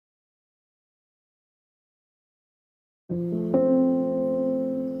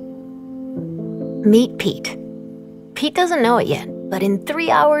Meet Pete. Pete doesn't know it yet, but in 3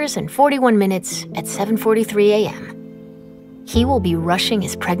 hours and 41 minutes at 7:43 a.m., he will be rushing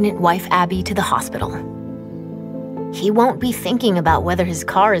his pregnant wife Abby to the hospital. He won't be thinking about whether his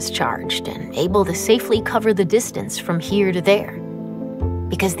car is charged and able to safely cover the distance from here to there,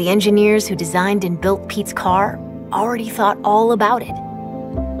 because the engineers who designed and built Pete's car already thought all about it.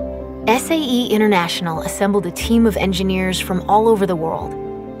 SAE International assembled a team of engineers from all over the world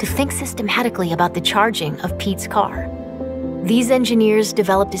to think systematically about the charging of Pete's car. These engineers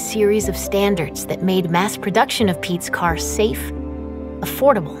developed a series of standards that made mass production of Pete's car safe,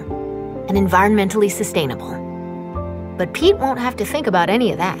 affordable, and environmentally sustainable. But Pete won't have to think about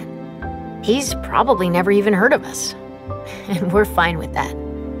any of that. He's probably never even heard of us. And we're fine with that.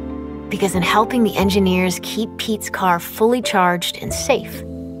 Because in helping the engineers keep Pete's car fully charged and safe,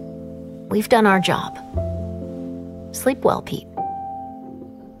 we've done our job. Sleep well, Pete.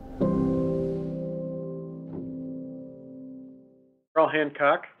 Daryl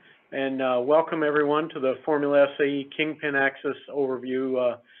Hancock, and welcome everyone to the Formula SAE Kingpin Access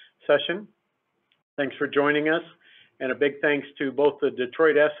Overview session. Thanks for joining us, and a big thanks to both the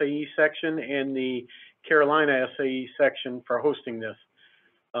Detroit SAE section and the Carolina SAE section for hosting this.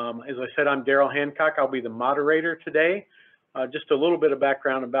 As I said, I'm Daryl Hancock. I'll be the moderator today. Just a little bit of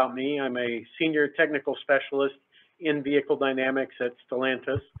background about me. I'm a senior technical specialist in vehicle dynamics at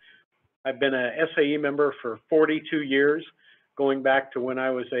Stellantis. I've been a SAE member for 42 years, going back to when I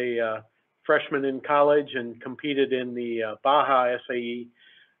was a freshman in college and competed in the Baja SAE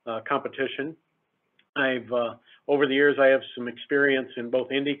competition. Over the years, I have some experience in both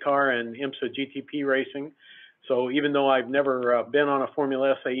IndyCar and IMSA GTP racing. So even though I've never been on a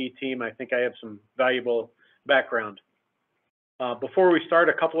Formula SAE team, I think I have some valuable background. Before we start,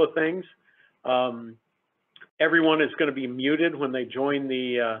 a couple of things. Everyone is going to be muted when they join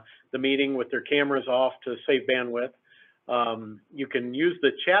the meeting with their cameras off to save bandwidth. You can use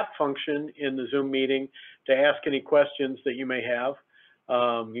the chat function in the Zoom meeting to ask any questions that you may have.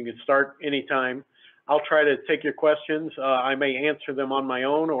 You can start anytime. I'll try to take your questions. I may answer them on my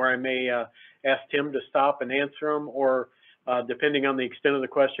own, or I may ask Tim to stop and answer them, or depending on the extent of the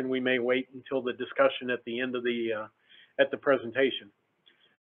question, we may wait until the discussion at the end of the presentation.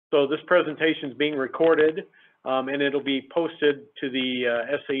 So this presentation is being recorded, and it'll be posted to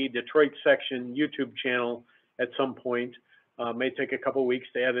the SAE Detroit section YouTube channel at some point. May take a couple weeks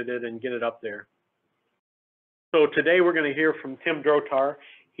to edit it and get it up there. So today we're going to hear from Tim Drotar.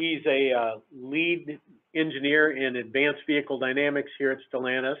 He's a lead engineer in advanced vehicle dynamics here at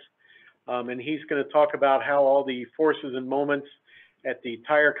Stellantis. And he's going to talk about how all the forces and moments at the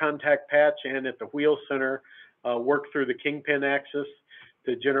tire contact patch and at the wheel center work through the Kingpin axis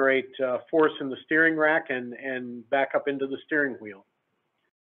to generate force in the steering rack and back up into the steering wheel.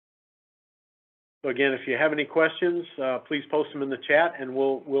 So again, if you have any questions, please post them in the chat, and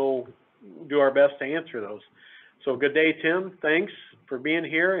we'll do our best to answer those. So good day, Tim. Thanks for being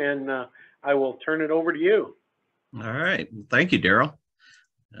here, and I will turn it over to you. All right. Thank you, Daryl.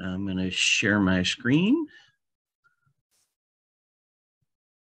 I'm going to share my screen.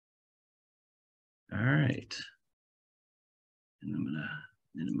 All right. And I'm going to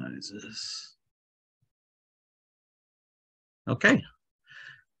minimize this. Okay.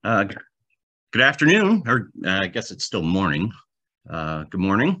 Good afternoon, or I guess it's still morning. Good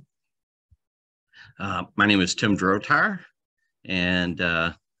morning. My name is Tim Drotar, and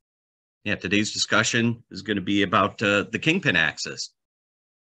yeah, today's discussion is going to be about the Kingpin axis.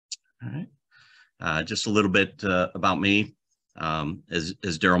 All right. Just a little bit about me. As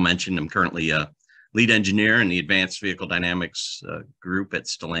Daryl mentioned, I'm currently a lead engineer in the Advanced Vehicle Dynamics group at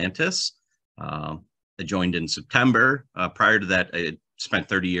Stellantis. I joined in September. Prior to that, I had spent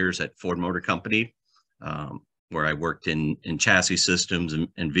 30 years at Ford Motor Company, where I worked in chassis systems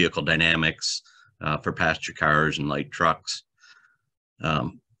and vehicle dynamics for passenger cars and light trucks.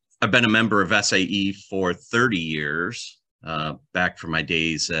 I've been a member of SAE for 30 years, back from my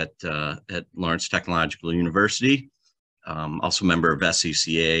days at Lawrence Technological University. Also a member of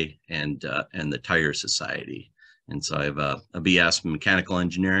SCCA and the Tire Society. And so I have a BS in mechanical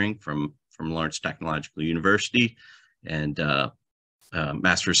engineering from Lawrence Technological University, and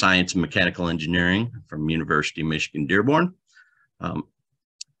Master of Science in Mechanical Engineering from University of Michigan Dearborn.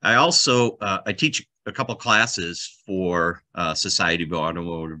 I also I teach a couple classes for Society of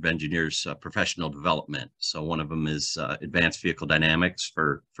Automotive Engineers professional development. So one of them is Advanced Vehicle Dynamics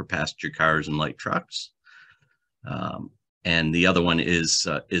for passenger cars and light trucks, and the other one is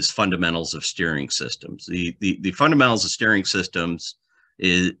Fundamentals of Steering Systems. The Fundamentals of Steering Systems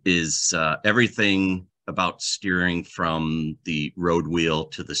is everything about steering from the road wheel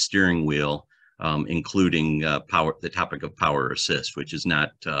to the steering wheel including the topic of power assist, which is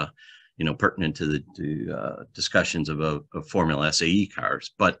not pertinent to the discussions of Formula SAE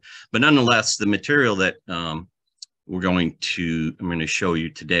cars. But nonetheless, the material that I'm going to show you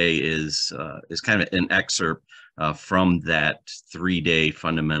today is kind of an excerpt from that 3-day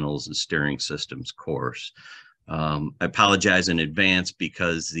fundamentals and steering systems course. I apologize in advance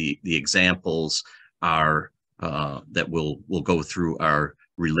because the examples are that we'll go through are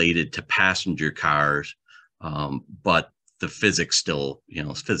related to passenger cars, but the physics still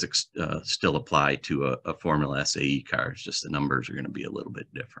still apply to a Formula SAE car. It's just the numbers are going to be a little bit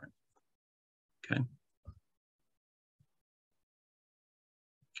different. Okay.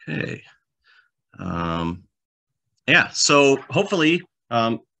 Okay. Yeah. So hopefully,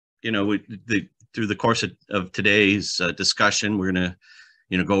 through the course of today's discussion, we're going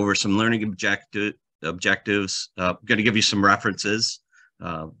to go over some learning objectives. I'm going to give you some references,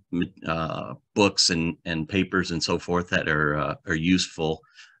 books and papers and so forth that are useful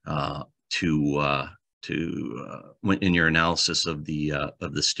in your analysis of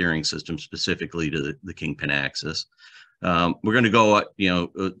the steering system, specifically to the Kingpin axis. We're going to go,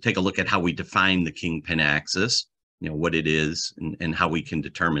 take a look at how we define the Kingpin axis, what it is, and how we can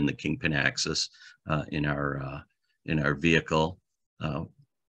determine the Kingpin axis in our vehicle.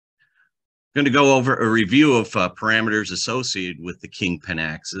 Going to go over a review of parameters associated with the Kingpin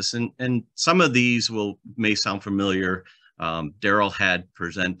axis, and some of these may sound familiar. Daryl had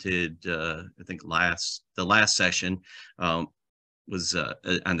presented, I think the last session was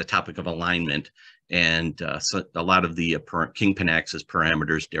on the topic of alignment, and so a lot of the Kingpin axis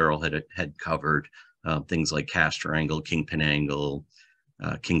parameters Daryl had covered, things like caster angle, Kingpin angle,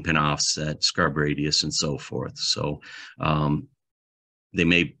 Kingpin offset, scrub radius, and so forth. So they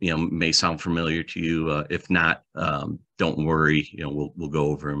may sound familiar to you. If not, don't worry. We'll go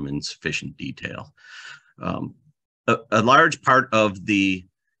over them in sufficient detail. A large part of the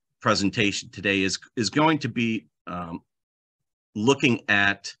presentation today is going to be looking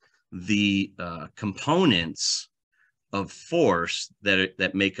at the components of force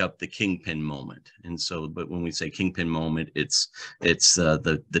that make up the Kingpin moment. And so, but when we say Kingpin moment, it's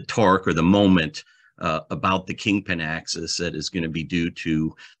the torque or the moment about the Kingpin axis that is going to be due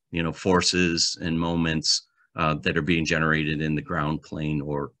to forces and moments that are being generated in the ground plane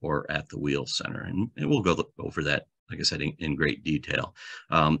or at the wheel center. And we'll go over that, like I said, in great detail.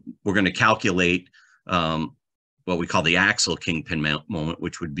 We're going to calculate what we call the axial Kingpin moment,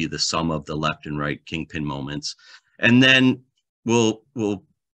 which would be the sum of the left and right Kingpin moments. And then we'll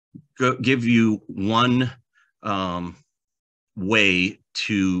give you one way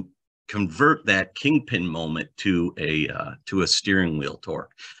to convert that Kingpin moment to a steering wheel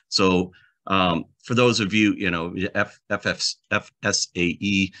torque. So for those of you,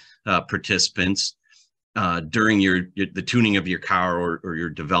 FSAE participants, during the tuning of your car or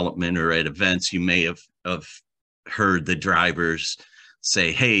your development or at events, you may have heard the drivers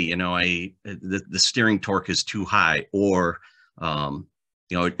say, hey, the steering torque is too high, or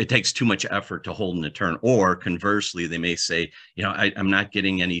it takes too much effort to hold in a turn. Or conversely, they may say, I'm not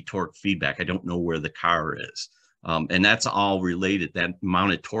getting any torque feedback. I don't know where the car is. And that's all related. That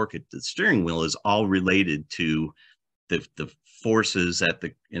amount of torque at the steering wheel is all related to the forces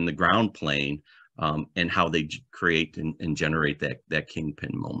in the ground plane, and how they create and generate that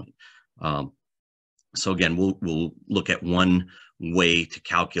Kingpin moment. So again, we'll look at one way to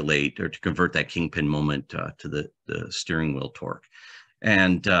calculate or to convert that Kingpin moment to the steering wheel torque.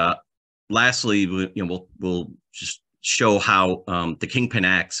 And lastly, we'll just show how the Kingpin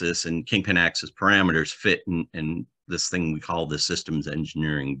axis and Kingpin axis parameters fit in this thing we call the systems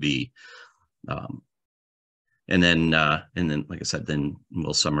engineering B. And then, like I said, then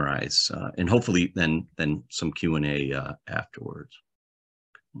we'll summarize and hopefully then some Q&A afterwards.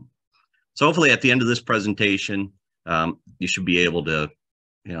 So hopefully at the end of this presentation, you should be able to,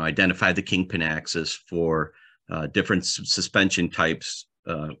 identify the Kingpin axis for different suspension types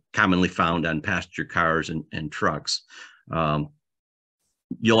commonly found on passenger cars and trucks.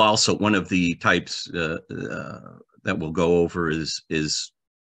 You'll also, one of the types that we'll go over is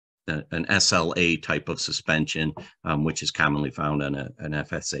an SLA type of suspension, which is commonly found on an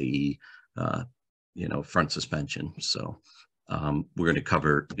FSAE, front suspension. So we're going to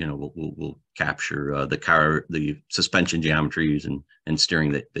cover, we'll capture the suspension geometries and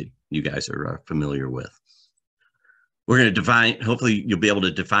steering that you guys are familiar with. We're going to define, hopefully you'll be able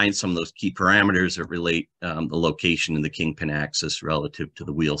to define some of those key parameters that relate the location of the Kingpin axis relative to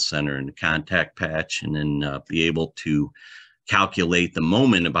the wheel center and the contact patch, and then be able to calculate the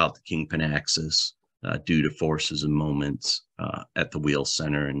moment about the Kingpin axis due to forces and moments at the wheel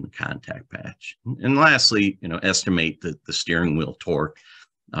center and the contact patch. And lastly, estimate the steering wheel torque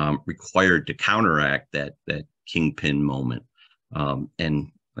required to counteract that kingpin moment.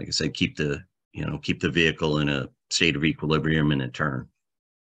 And like I said, keep the vehicle in a state of equilibrium in a turn.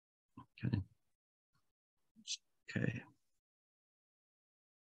 Okay.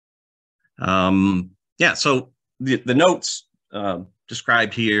 Yeah, so the notes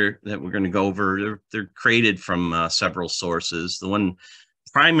described here that we're going to go over, they're created from several sources. The one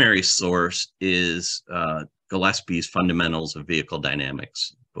primary source is Gillespie's Fundamentals of Vehicle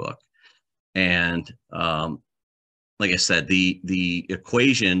Dynamics book. And like I said, the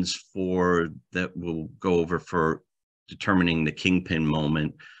equations that we'll go over for determining the kingpin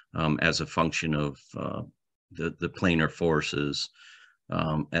moment as a function of the planar forces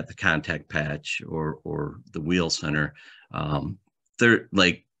at the contact patch or the wheel center, they're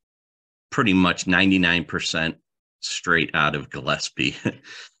like pretty much 99% straight out of Gillespie.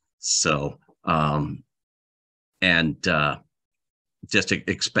 So, just to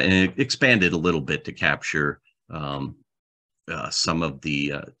expand it a little bit to capture some of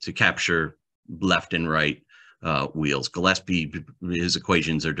to capture left and right wheels. Gillespie, his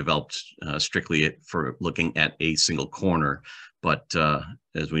equations are developed strictly for looking at a single corner, but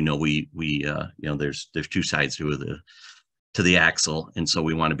as we know, there's two sides to the axle, and so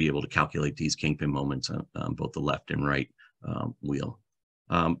we want to be able to calculate these kingpin moments on both the left and right wheel.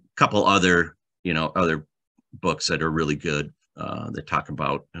 Couple other books that are really good that talk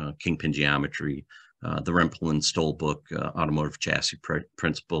about kingpin geometry. The Rempel and Stoll book, Automotive Chassis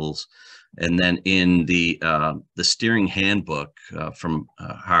Principles, and then in the steering handbook from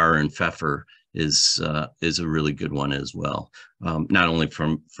Haar and Pfeffer is a really good one as well. Not only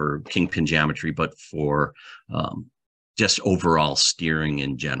for kingpin geometry, but for just overall steering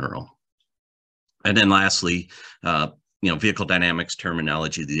in general. And then lastly, vehicle dynamics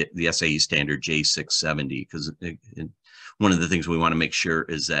terminology, the SAE standard J670, because one of the things we want to make sure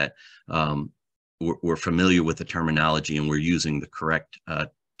is that we're familiar with the terminology and we're using the correct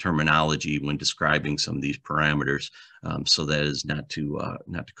terminology when describing some of these parameters, so that is not to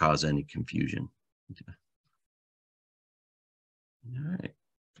cause any confusion. Okay. All right.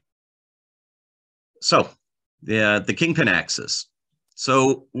 So the kingpin axis.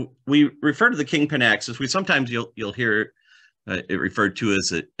 So we refer to the kingpin axis. Sometimes you'll hear it referred to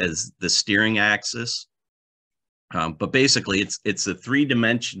as the steering axis, but basically it's a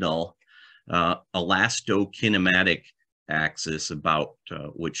three-dimensional elastokinematic axis about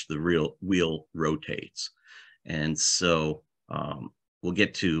which the wheel rotates. And so we'll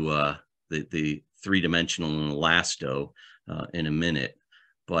get to the three-dimensional and elasto in a minute.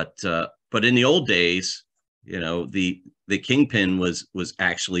 But in the old days, the kingpin was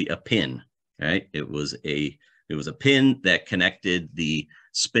actually a pin, right? It was a pin that connected the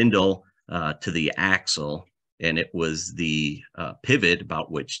spindle to the axle, and it was the pivot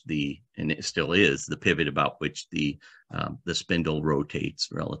about which and it still is the pivot about which the spindle rotates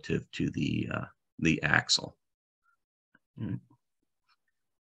relative to the axle.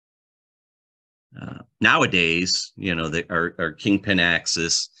 Nowadays, our kingpin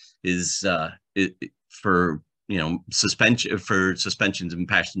axis is for suspensions in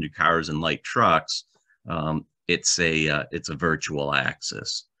passenger cars and light trucks. It's a virtual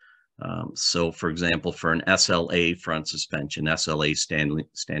axis. So, for example, for an SLA front suspension, SLA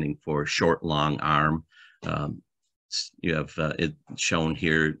standing for short long arm. You have it shown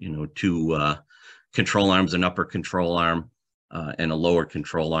here. Two control arms, an upper control arm and a lower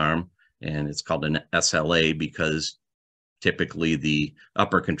control arm, and it's called an SLA because typically the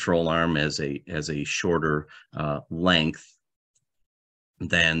upper control arm has a shorter length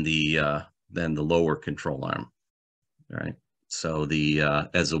than the lower control arm. All right. So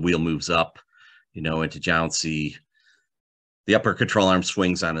as the wheel moves up, into geometry, the upper control arm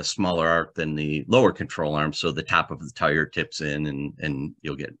swings on a smaller arc than the lower control arm, so the top of the tire tips in, and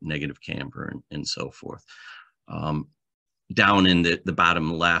you'll get negative camber and so forth. Down in the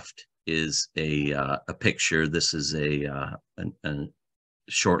bottom left is a picture. This is a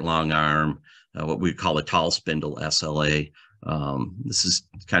short long arm, what we call a tall spindle SLA. This is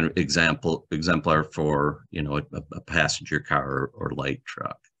kind of exemplar for a passenger car or light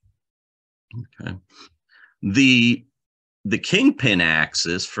truck. Okay, the kingpin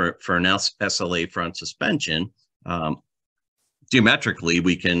axis for an SLA front suspension, geometrically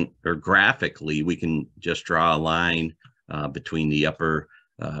or graphically we can just draw a line between the upper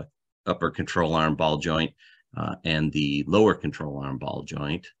control arm ball joint and the lower control arm ball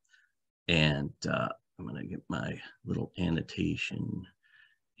joint, and I'm going to get my little annotation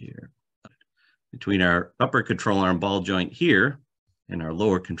here. between our upper control arm ball joint here and our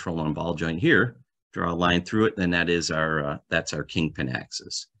lower control arm ball joint here, draw a line through it, then that's our kingpin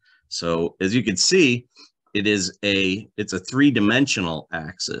axis. So as you can see, it's a three-dimensional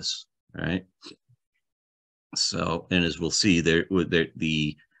axis, right? So, and as we'll see, the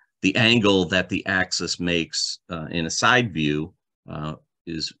angle that the axis makes in a side view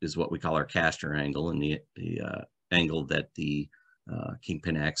is what we call our caster angle, and the angle that the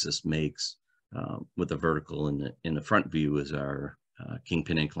kingpin axis makes with the vertical in the front view is our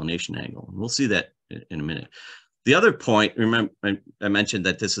kingpin inclination angle. And we'll see that in a minute. The other point, remember, I mentioned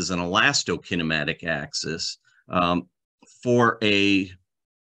that this is an elastokinematic axis. For a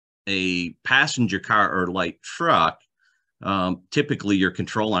passenger car or light truck, typically your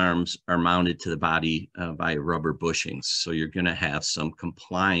control arms are mounted to the body by rubber bushings. So you're going to have some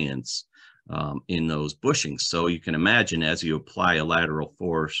compliance in those bushings. So you can imagine as you apply a lateral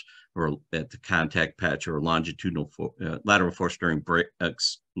force or at the contact patch or longitudinal lateral force during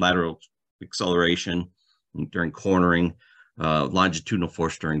lateral acceleration, during cornering, longitudinal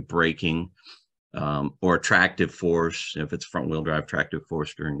force during braking, or tractive force, if it's front wheel drive, tractive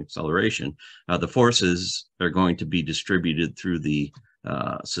force during acceleration. The forces are going to be distributed through the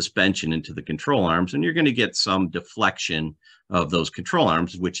suspension into the control arms, and you're going to get some deflection of those control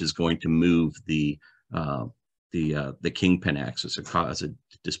arms, which is going to move the kingpin axis or cause a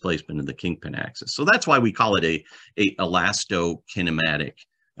displacement of the kingpin axis. So that's why we call it a elastokinematic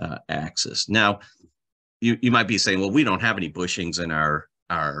axis. Now, you might be saying, well, we don't have any bushings in our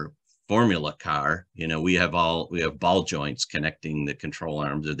formula car. You know, we have ball joints connecting the control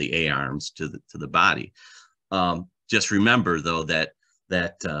arms or the A arms to the body. Just remember though that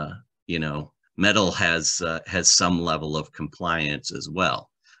you know, metal has some level of compliance as well.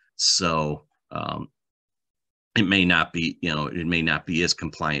 So it may not be, you know, it may not be as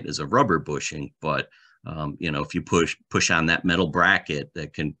compliant as a rubber bushing, but you know, if you push on that metal bracket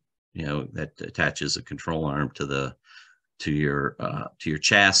that can, you know, that attaches a control arm to your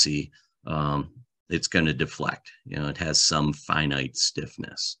chassis, it's going to deflect. You know, it has some finite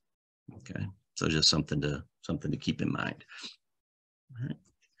stiffness. Okay, so just something to keep in mind. All right.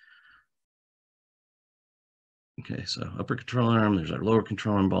 Okay, so upper control arm, there's our lower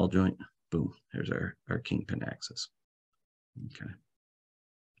control arm ball joint. Boom, there's our kingpin axis. Okay.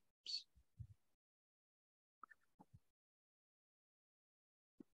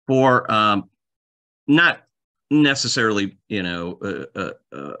 For not necessarily, you know,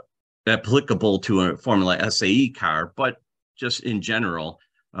 applicable to a Formula SAE car, but just in general,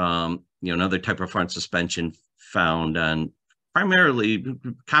 you know, another type of front suspension found on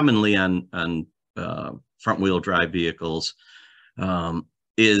commonly on front wheel drive vehicles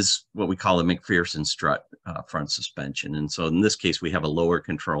is what we call a McPherson strut front suspension. And so in this case, we have a lower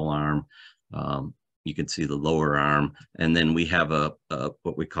control arm. You can see the lower arm, and then we have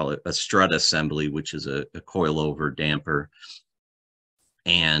what we call a strut assembly, which is a coilover damper,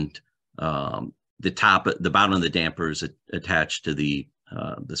 and the bottom of the damper is attached to the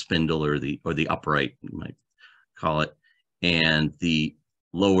spindle or the upright, you might call it, and the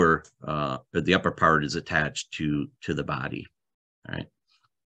lower or the upper part is attached to the body. All right,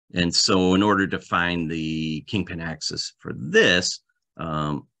 and so in order to find the kingpin axis for this,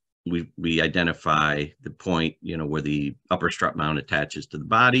 we identify the point, you know, where the upper strut mount attaches to the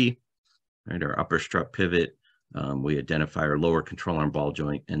body, right? Our upper strut pivot. We identify our lower control arm ball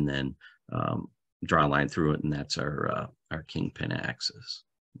joint, and then draw a line through it, and that's our kingpin axis.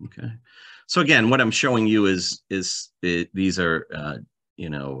 Okay. So again, what I'm showing you is these are you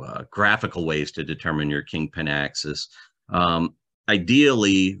know, graphical ways to determine your kingpin axis.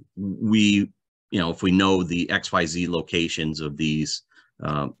 Ideally, you know, if we know the XYZ locations of these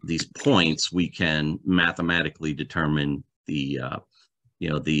points, we can mathematically determine the you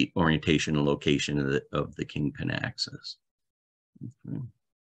know, the orientation and location of the kingpin axis. Okay.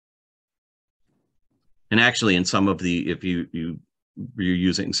 And actually, in some of the, if you're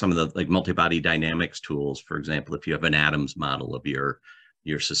using some of the like multi-body dynamics tools, for example, if you have an Adams model of your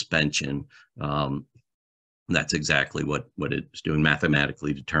suspension, that's exactly what it's doing,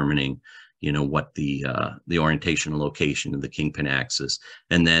 mathematically determining, you know, what the orientation and location of the kingpin axis.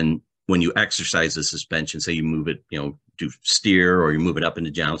 And then when you exercise the suspension, say you move it, you know, to steer, or you move it up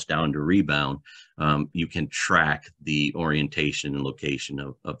into jounce, down to rebound, you can track the orientation and location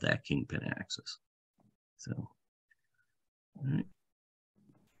of that kingpin axis. So, all right.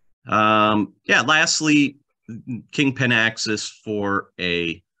 Yeah, lastly, kingpin axis for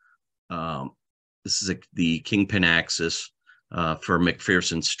this is the kingpin axis for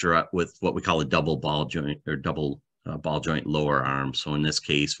McPherson strut with what we call a double ball joint or double ball joint lower arm. So in this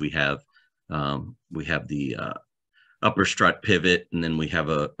case, we have We have the upper strut pivot, and then we have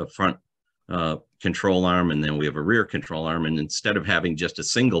a front control arm, and then we have a rear control arm. And instead of having just a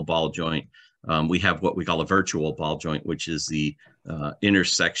single ball joint, we have what we call a virtual ball joint, which is the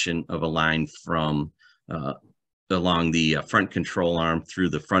intersection of a line from along the front control arm through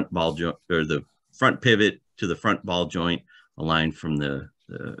the front ball joint, or the front pivot to the front ball joint, a line from the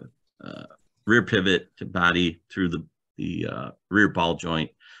rear pivot to body through the rear ball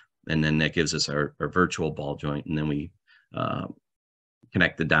joint. And then that gives us our virtual ball joint. And then we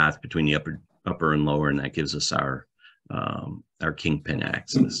connect the dots between the upper and lower, and that gives us our Kingpin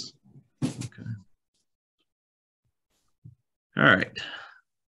axis. Okay. All right.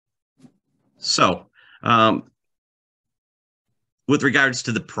 So with regards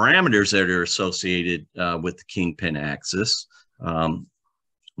to the parameters that are associated with the Kingpin axis,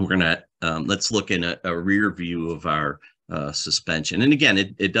 we're gonna let's look in a rear view of our suspension. And again,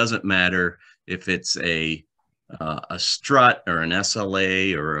 it doesn't matter if it's a strut or an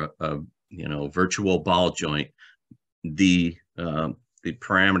SLA or a virtual ball joint. The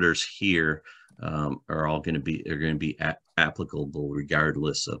parameters here are all going to be applicable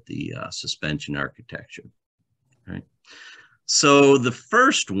regardless of the suspension architecture. Right. So the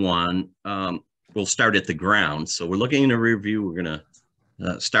first one, we'll start at the ground. So we're looking in a rear view. We're going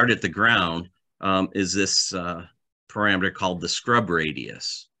to start at the ground. Is this parameter called the scrub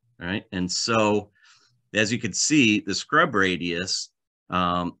radius, right? And so, as you can see, the scrub radius,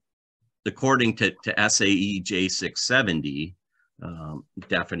 according to SAE J670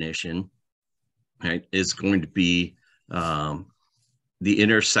 definition, right, is going to be the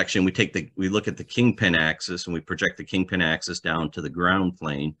intersection. We look at the Kingpin axis and we project the Kingpin axis down to the ground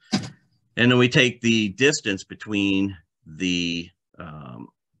plane, and then we take the distance between the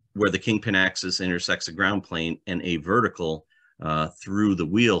where the Kingpin axis intersects the ground plane and a vertical through the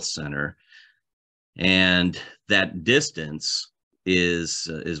wheel center, and that distance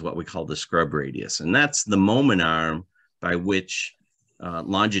is what we call the scrub radius, and that's the moment arm by which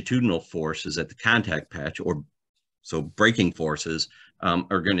longitudinal forces at the contact patch, or so braking forces,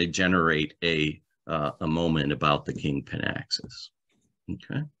 are going to generate a moment about the Kingpin axis.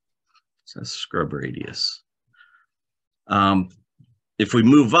 Okay, so that's scrub radius. If we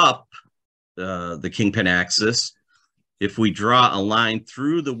move up the Kingpin axis, if we draw a line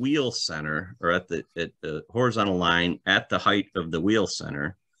through the wheel center, or at the horizontal line at the height of the wheel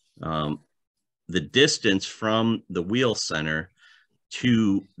center, the distance from the wheel center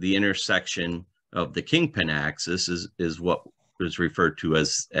to the intersection of the Kingpin axis is what is referred to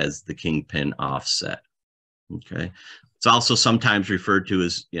as the Kingpin offset. Okay, it's also sometimes referred to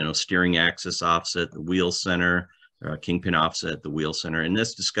as steering axis offset, the wheel center. Kingpin offset, the wheel center. In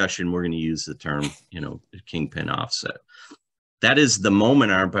this discussion, we're going to use the term, Kingpin offset. That is the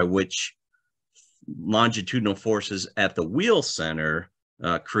moment arm by which longitudinal forces at the wheel center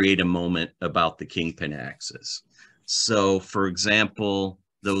create a moment about the Kingpin axis. So, for example,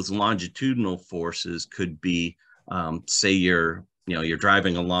 those longitudinal forces could be, say you're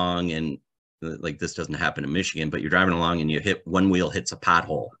driving along, and like this doesn't happen in Michigan, but you're driving along and one wheel hits a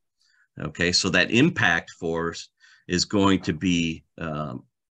pothole. Okay, so that impact force is going to be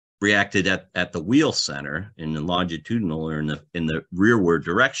reacted at the wheel center in the longitudinal, or in the rearward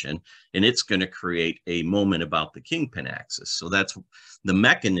direction, and it's going to create a moment about the Kingpin axis. So that's the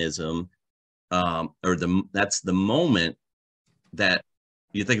mechanism, that's the moment that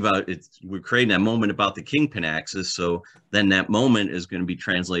you think about. We're creating that moment about the Kingpin axis. So then that moment is going to be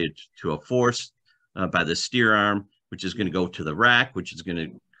translated to a force by the steer arm, which is going to go to the rack, which is going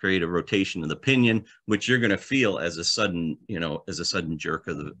to create a rotation of the pinion, which you're going to feel as a sudden, jerk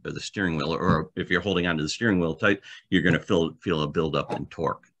of the steering wheel, or if you're holding onto the steering wheel tight, you're going to feel a buildup in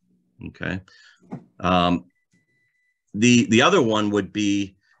torque. Okay. The other one would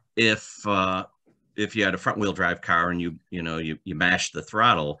be if you had a front wheel drive car and you mash the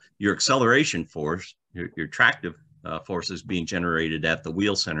throttle, your acceleration force, your tractive force is being generated at the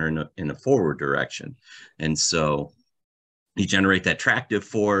wheel center in a forward direction, and so you generate that tractive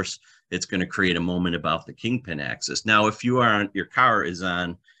force. It's going to create a moment about the Kingpin axis. Now, if your car is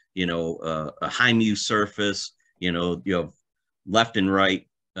on, a high mu surface, you have left and right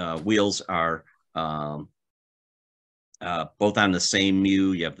wheels are both on the same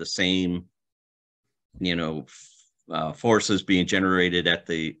mu. You have the same, forces being generated at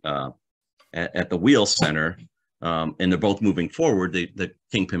the wheel center, and they're both moving forward. The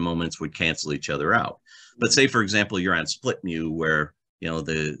Kingpin moments would cancel each other out. But say, for example, you're on split mu, where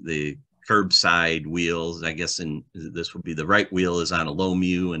the curbside wheels, I guess, and this would be the right wheel is on a low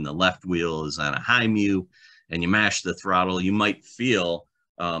mu and the left wheel is on a high mu, and you mash the throttle, you might feel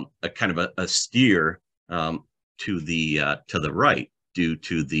a kind of a steer to the right due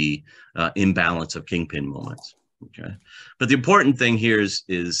to the imbalance of kingpin moments. Okay, but the important thing here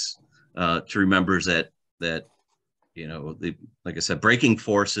is to remember is that you know, like I said, braking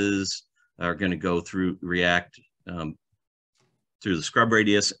forces are going to go through react through the scrub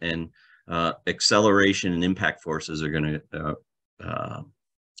radius, and acceleration and impact forces are going to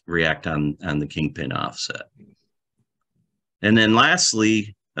react on the kingpin offset. And then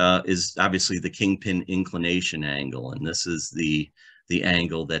lastly is obviously the kingpin inclination angle, and this is the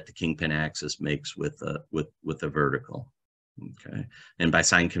angle that the kingpin axis makes with the vertical. Okay, and by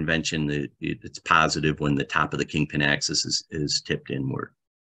sign convention, it's positive when the top of the kingpin axis is tipped inward.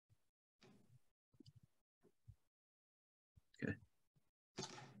 Okay,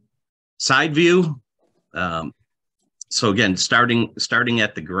 side view. So again, starting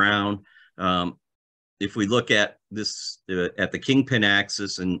at the ground, if we look at this at the kingpin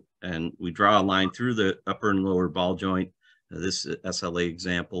axis and we draw a line through the upper and lower ball joint, this SLA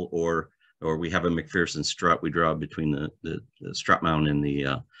example, or we have a McPherson strut, we draw between the strut mount and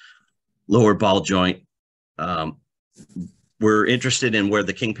the lower ball joint. We're interested in where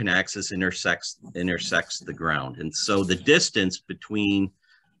the kingpin axis intersects the ground. And so the distance between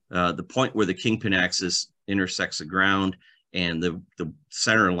the point where the kingpin axis intersects the ground and the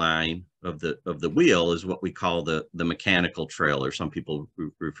center line of the wheel is what we call the mechanical trail, or some people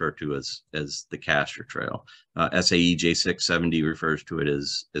refer to as the caster trail. SAE J670 refers to it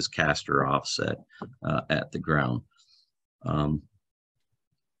as caster offset at the ground.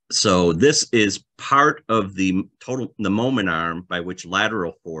 So this is part of the moment arm by which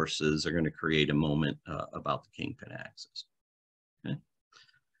lateral forces are going to create a moment about the kingpin axis. Okay.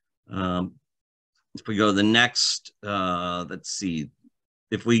 If we go to the next, let's see.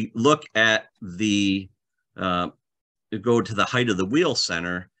 If we look at go to the height of the wheel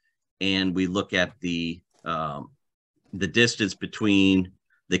center, and we look at the distance between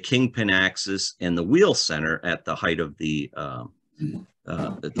the kingpin axis and the wheel center at the height of the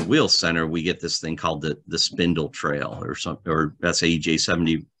wheel center, we get this thing called the spindle trail, or SAE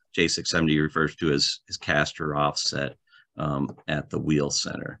J670 refers to as caster offset at the wheel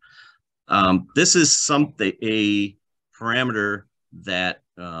center. This is a parameter that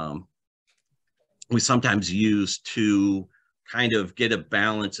we sometimes use to kind of get a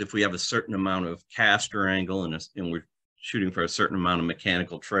balance. If we have a certain amount of caster angle and we're shooting for a certain amount of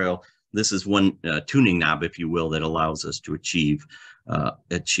mechanical trail, this is one tuning knob, if you will, that allows us to achieve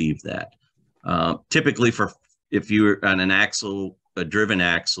that. Typically, if you're on an axle, a driven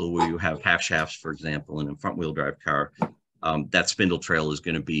axle where you have half shafts, for example, in a front wheel drive car, that spindle trail is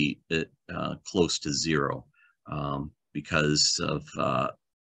going to be close to zero because of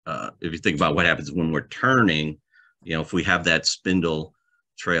if you think about what happens when we're turning, you know, if we have that spindle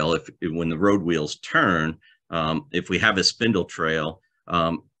trail, when the road wheels turn, if we have a spindle trail,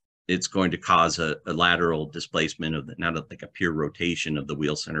 it's going to cause a lateral displacement of not like a pure rotation of the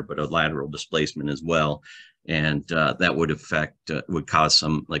wheel center, but a lateral displacement as well. And that would would cause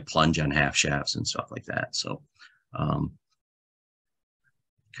some like plunge on half shafts and stuff like that. So,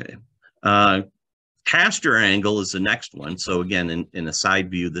 okay. Caster angle is the next one. So again, in a side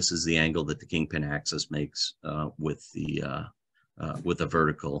view, this is the angle that the kingpin axis makes with the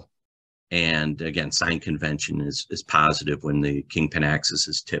vertical. And again, sign convention is positive when the kingpin axis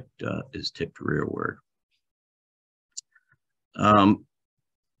is tipped rearward.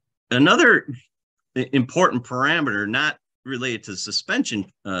 Another important parameter, not related to suspension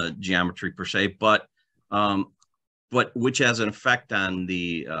geometry per se, but which has an effect on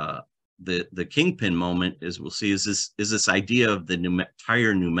the kingpin moment, as we'll see, is this idea of the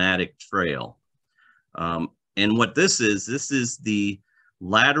tire pneumatic trail. And what this is the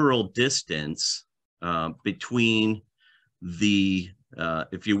lateral distance between the,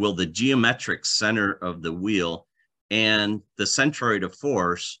 if you will, the geometric center of the wheel and the centroid of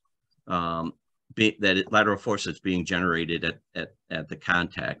force, lateral force that's being generated at the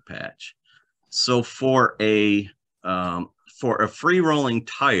contact patch. So for a free rolling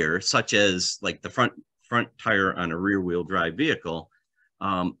tire, such as like the front tire on a rear wheel drive vehicle,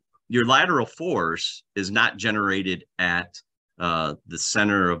 your lateral force is not generated at the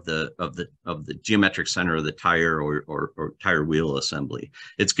center of the geometric center of the tire or tire wheel assembly.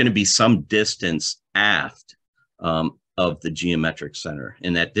 It's going to be some distance aft of the geometric center,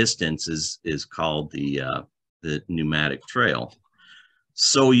 and that distance is called the pneumatic trail.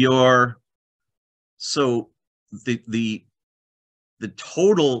 So the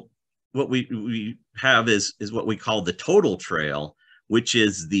total, what we have is what we call the total trail, which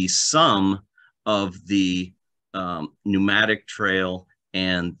is the sum of the pneumatic trail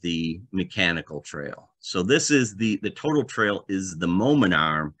and the mechanical trail. So this is the total trail is the moment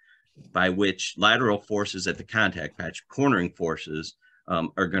arm by which lateral forces at the contact patch, cornering forces,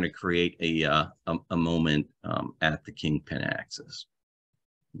 are going to create a moment at the kingpin axis.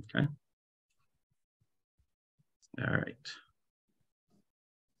 Okay. All right.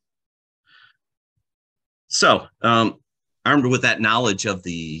 So, armed with that knowledge of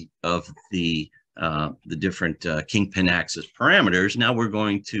the different kingpin axis parameters, now we're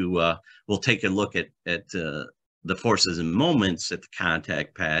going to we'll take a look at the forces and moments at the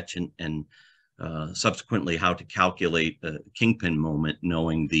contact patch, and subsequently how to calculate the kingpin moment,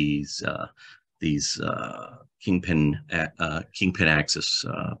 knowing these kingpin axis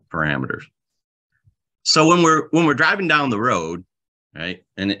parameters. So when we're driving down the road, right,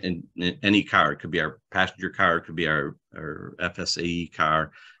 and any car, it could be our passenger car, it could be our SAE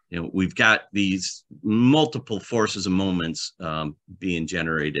car, you know, we've got these multiple forces and moments being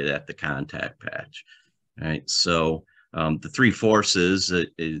generated at the contact patch, right? So the three forces,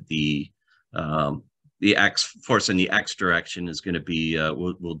 the X force in the X direction is going to be,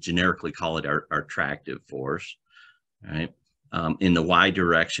 we'll generically call it our tractive force, right? In the Y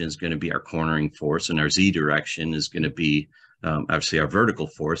direction is going to be our cornering force, and our Z direction is going to be obviously our vertical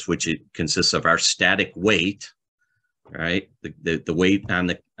force, which it consists of our static weight, right? The weight on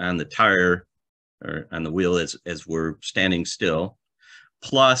the tire or on the wheel as we're standing still,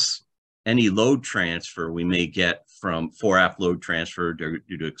 plus any load transfer we may get from fore-aft load transfer due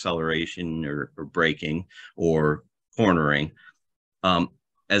to acceleration or braking or cornering,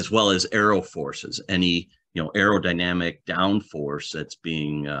 as well as aero forces, any aerodynamic downforce that's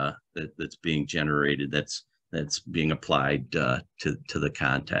being generated, that's being applied to the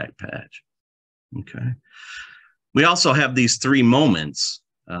contact patch. Okay. We also have these three moments.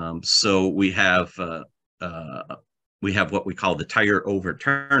 So we have what we call the tire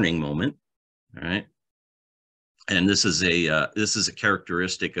overturning moment, right? And this is a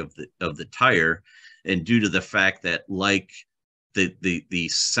characteristic of the tire, and due to the fact that, like the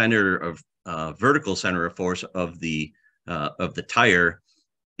center of vertical center of force of the tire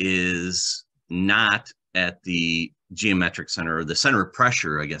is not at the geometric center, or the center of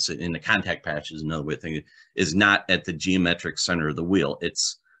pressure, I guess, in the contact patch is another way of thinking, is not at the geometric center of the wheel.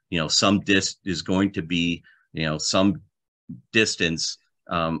 It's, some disc is going to be, some distance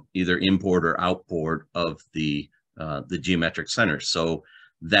either inboard or outboard of the geometric center. So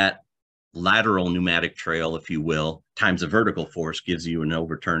that lateral pneumatic trail, if you will, times a vertical force gives you an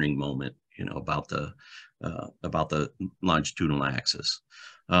overturning moment, about the longitudinal axis.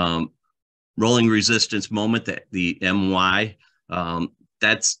 Rolling resistance moment, that the MY,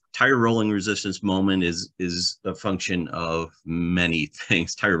 that's tire rolling resistance moment is a function of many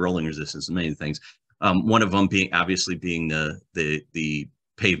things. Tire rolling resistance, many things. One of them being obviously being the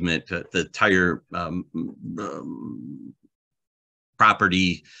pavement, the tire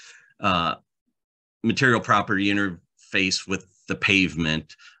property, material property interface with the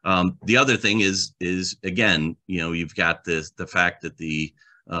pavement. The other thing is again, you've got the fact that the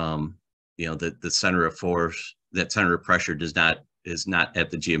center of force, that center of pressure is not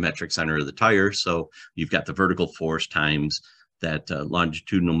at the geometric center of the tire. So you've got the vertical force times that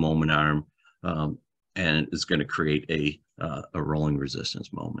longitudinal moment arm, and it's going to create a rolling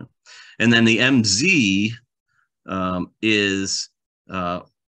resistance moment. And then the MZ is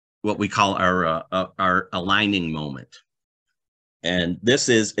what we call our aligning moment. And this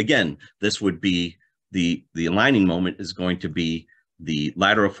is, again, this would be the aligning moment is going to be the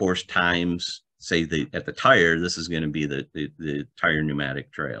lateral force times, say, at the tire. This is going to be the tire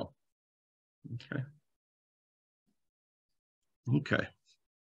pneumatic trail. Okay. Okay.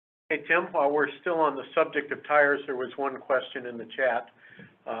 Hey, Tim, while we're still on the subject of tires, there was one question in the chat.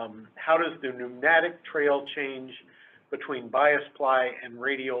 How does the pneumatic trail change between bias ply and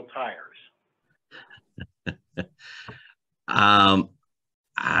radial tires?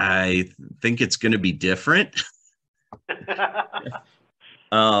 I think it's going to be different.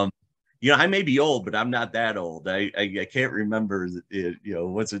 I may be old, but I'm not that old. I can't remember,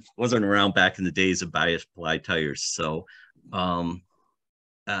 wasn't around back in the days of bias ply tires. So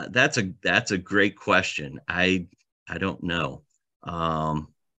that's a great question. I don't know.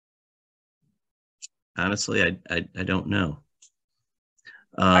 Honestly, I don't know.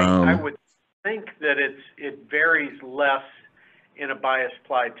 I would think that it varies less in a bias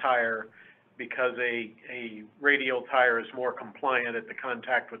ply tire, because a radial tire is more compliant at the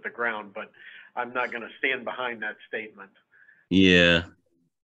contact with the ground, but I'm not going to stand behind that statement. Yeah.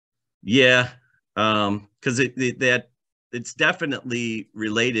 Because it's definitely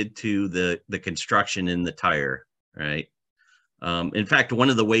related to the construction in the tire, right? In fact, one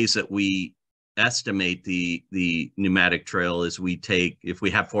of the ways that we estimate the pneumatic trail is we take, if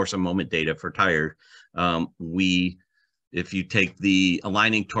we have force and moment data for tire, if you take the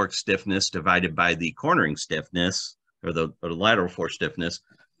aligning torque stiffness divided by the cornering stiffness, or the lateral force stiffness,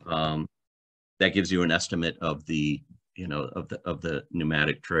 that gives you an estimate of the, of the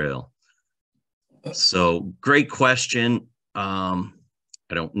pneumatic trail. So great question. I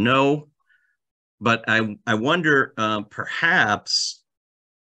don't know, but I wonder, perhaps,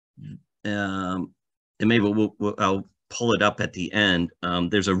 and maybe I'll pull it up at the end.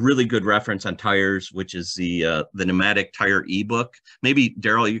 There's a really good reference on tires, which is the pneumatic tire ebook. Maybe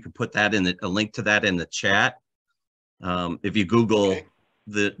Daryl, you could put that in a link to that in the chat. If you Google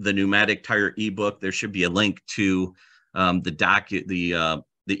the pneumatic tire ebook, there should be a link to the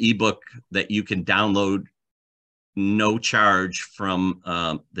ebook that you can download no charge from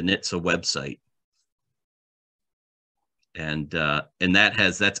the NHTSA website. And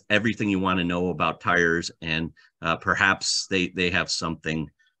that's everything you want to know about tires, and perhaps they have something,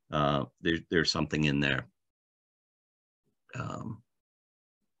 there's something in there.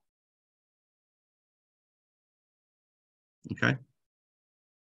 Okay.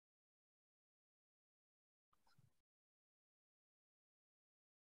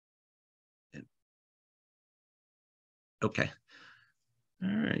 Okay. All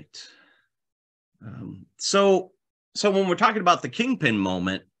right. So when we're talking about the Kingpin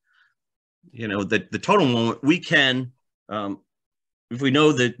moment, the total moment, we can, if we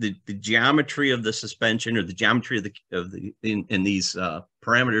know that the geometry of the suspension, or the geometry of these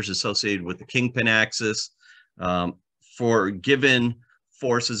parameters associated with the Kingpin axis, for given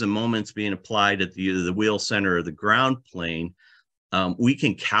forces and moments being applied at either the wheel center or the ground plane, we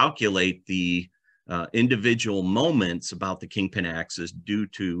can calculate the individual moments about the Kingpin axis due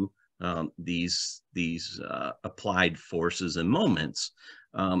to these applied forces and moments,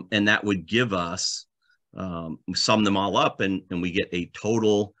 and that would give us, sum them all up, and we get a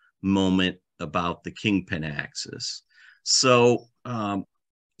total moment about the Kingpin axis. So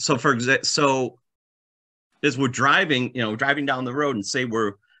for example, as we're driving, driving down the road, and say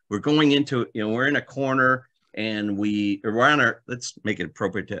we're going into, we're in a corner, and we're on our, let's make it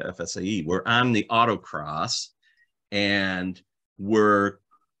appropriate to FSAE, we're on the autocross, and we're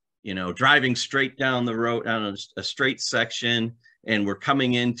driving straight down the road on a straight section, and we're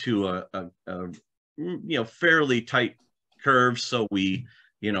coming into a fairly tight curve. So we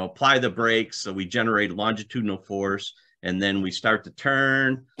apply the brakes, so we generate longitudinal force, and then we start to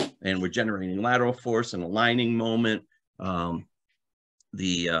turn, and we're generating lateral force and aligning moment.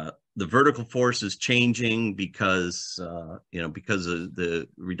 The vertical force is changing because because of the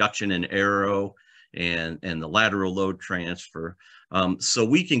reduction in aero and the lateral load transfer. So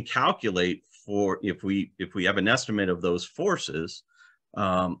we can calculate, for if we have an estimate of those forces,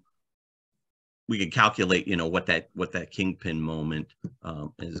 we can calculate what that Kingpin moment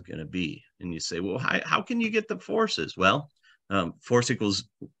is going to be. And you say, well, how can you get the forces? Well, force equals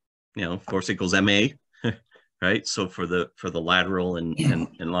ma. Right. So for the lateral and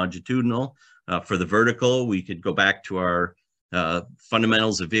longitudinal, for the vertical, we could go back to our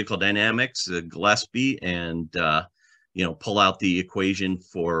fundamentals of vehicle dynamics, Gillespie, and pull out the equation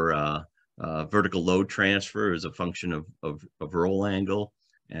for vertical load transfer as a function of roll angle,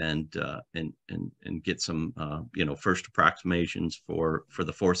 and get some first approximations for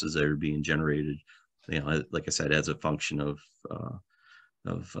the forces that are being generated, like I said, as a function of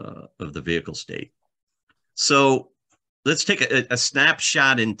the vehicle state. So let's take a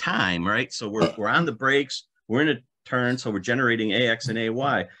snapshot in time, right? So we're on the brakes, we're in a turn, so we're generating AX and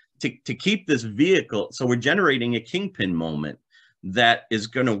AY to keep this vehicle. So we're generating a Kingpin moment that is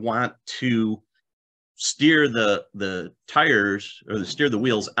going to want to steer the tires, or steer the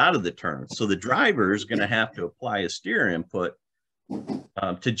wheels out of the turn. So the driver is going to have to apply a steer input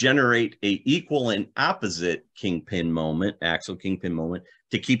to generate a equal and opposite Kingpin moment, axle Kingpin moment,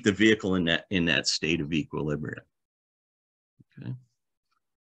 to keep the vehicle in that state of equilibrium.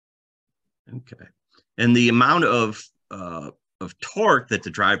 Okay. And the amount of torque that the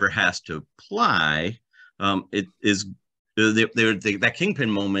driver has to apply, it is that Kingpin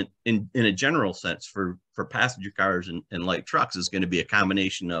moment in a general sense for passenger cars and light trucks is going to be a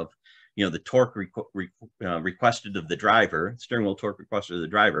combination of the torque requested of the driver, steering wheel torque requested of the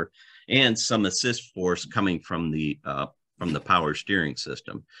driver, and some assist force coming from the power steering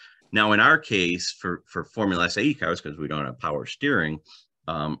system. Now, in our case, for Formula SAE cars, because we don't have power steering,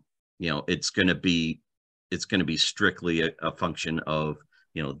 it's going to be strictly a function of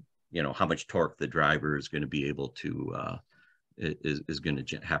how much torque the driver is going to be able to is going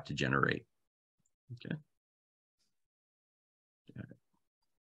to have to generate. Okay.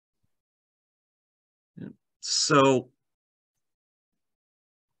 So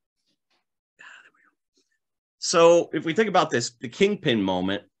if we think about this, the Kingpin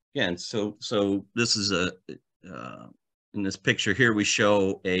moment, again, so this is in this picture here, we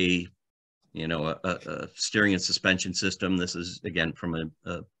show a steering and suspension system. This is, again, from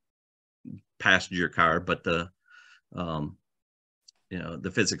a passenger car, but the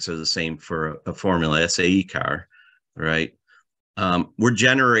physics are the same for a Formula SAE car, right? We're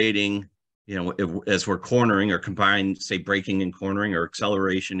generating, as we're cornering or combine, say, braking and cornering or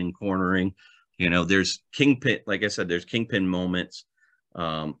acceleration and cornering, there's Kingpin, like I said, there's Kingpin moments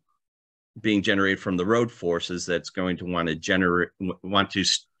being generated from the road forces that's going to want to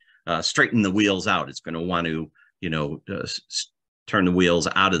straighten the wheels out. It's going to want to, turn the wheels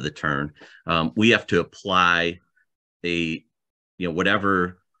out of the turn. We have to apply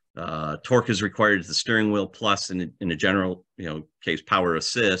whatever torque is required to the steering wheel, plus in a general, case, power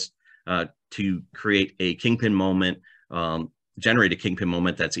assist, to create a Kingpin moment, generate a Kingpin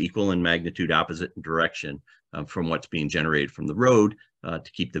moment that's equal in magnitude, opposite in direction from what's being generated from the road,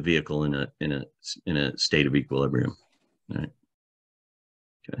 to keep the vehicle in a state of equilibrium. All right.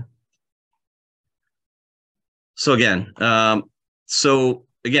 Okay. So again,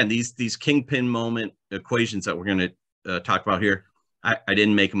 these Kingpin moment equations that we're going to talk about here, I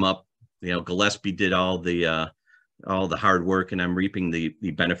didn't make them up. Gillespie did all the hard work, and I'm reaping the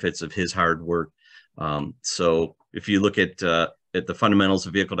benefits of his hard work. So if you look at the fundamentals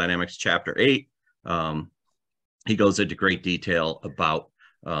of vehicle dynamics, chapter 8, he goes into great detail about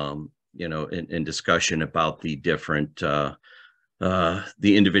in discussion about the different the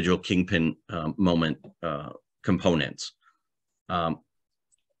individual Kingpin moment components.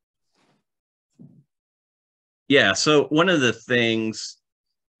 So one of the things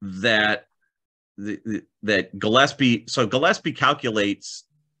that Gillespie calculates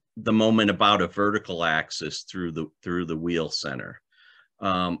the moment about a vertical axis through the wheel center,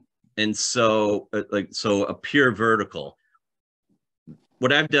 and so a pure vertical.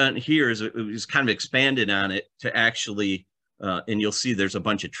 What I've done here is kind of expanded on it to actually, and you'll see there's a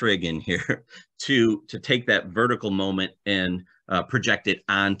bunch of trig in here to take that vertical moment and project it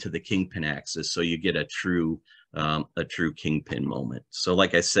onto the Kingpin axis, so you get a true Kingpin moment. So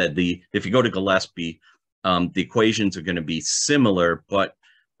like I said, if you go to Gillespie, the equations are going to be similar, but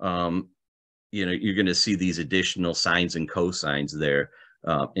you're going to see these additional sines and cosines there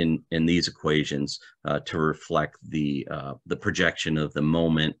in these equations to reflect the projection of the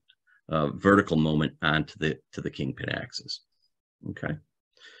moment, vertical moment, onto the Kingpin axis. Okay.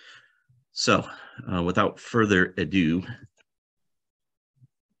 So without further ado,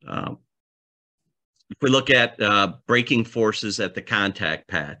 if we look at braking forces at the contact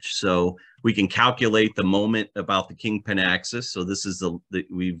patch, so we can calculate the moment about the Kingpin axis. So this is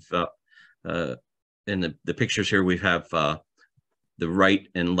we've in the pictures here, we have the right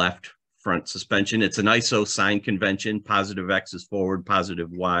and left front suspension. It's an iso sign convention. Positive X is forward,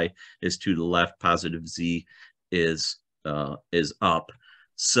 positive Y is to the left, positive Z is up.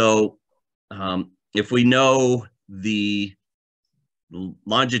 So if we know the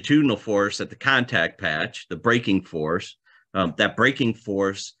longitudinal force at the contact patch, the braking force, that braking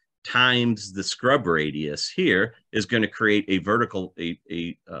force times the scrub radius here is going to create a vertical,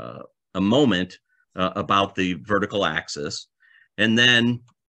 a moment about the vertical axis. And then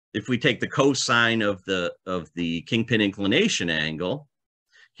if we take the cosine of the Kingpin inclination angle,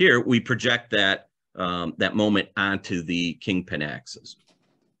 here we project that moment onto the Kingpin axis.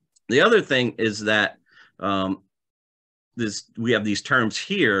 The other thing is that we have these terms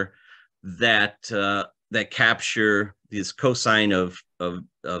here that capture this cosine of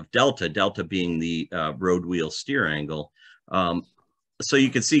delta being the road wheel steer angle. So you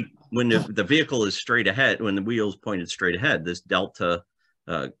can see when the vehicle is straight ahead, when the wheel is pointed straight ahead, this delta,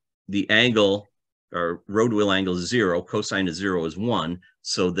 the angle or road wheel angle is 0, cosine of 0 is 1.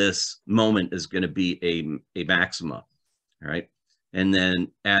 So this moment is going to be a maxima, all right? And then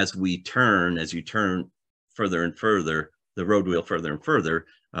as you turn further and further, the road wheel further and further,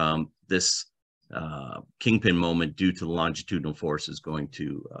 this Kingpin moment due to the longitudinal force is going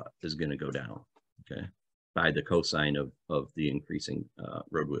to go down, okay, by the cosine of the increasing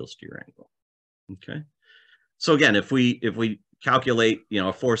road wheel steer angle. Okay, so again, if we calculate,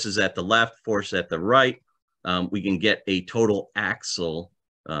 forces at the left, force at the right, we can get a total axle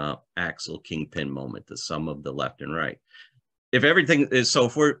Kingpin moment, the sum of the left and right. If everything is, so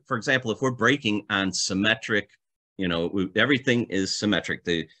if we're, for example, if we're braking on symmetric, everything is symmetric.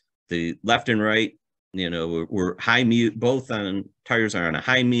 The left and right, we're high mu, both on tires are on a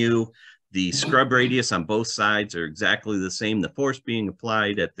high mu. The scrub radius on both sides are exactly the same. The force being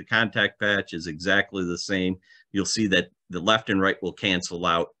applied at the contact patch is exactly the same. You'll see that the left and right will cancel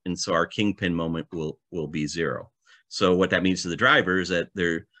out, and so our kingpin moment will be 0. So what that means to the driver is that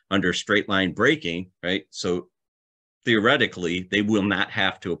they're under straight line braking, right? So theoretically, they will not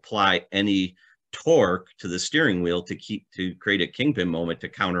have to apply any torque to the steering wheel to create a kingpin moment to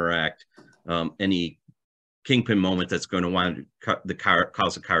counteract any kingpin moment that's going to want to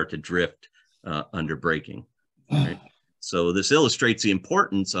cause the car to drift under braking. Right? So this illustrates the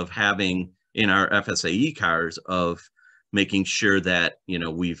importance of having in our FSAE cars of making sure that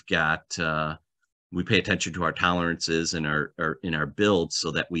we've got we pay attention to our tolerances and our builds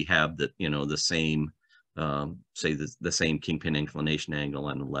so that we have the same say the same kingpin inclination angle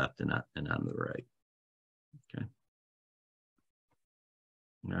on the left and on the right. Okay.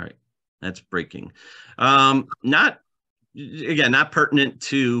 All right. That's braking. Not pertinent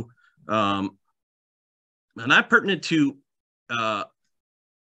to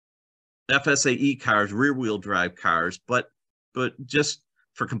FSAE cars, rear wheel drive cars, but just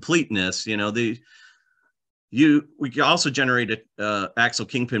for completeness, we can also generate a axle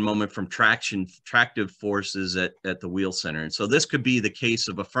kingpin moment from tractive forces at the wheel center. And so this could be the case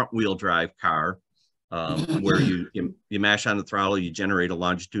of a front wheel drive car, where you mash on the throttle, you generate a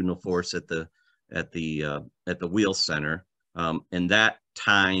longitudinal force at the wheel center, and that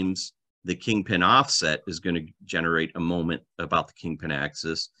times the kingpin offset is going to generate a moment about the kingpin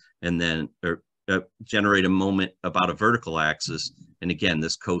axis, and then generate a moment about a vertical axis. And again,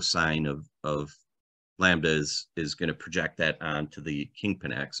 this cosine of lambda is going to project that onto the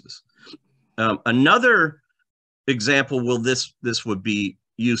kingpin axis. Another example this would be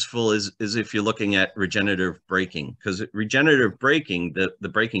useful is if you're looking at regenerative braking, because regenerative braking, the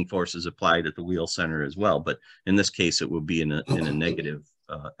braking force is applied at the wheel center as well, but in this case it would be in a negative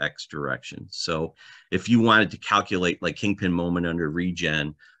x direction. So if you wanted to calculate like kingpin moment under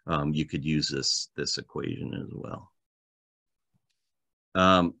regen, you could use this equation as well.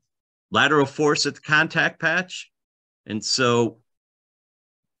 Lateral force at the contact patch. And so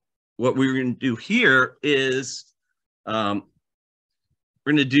what we're going to do here is we're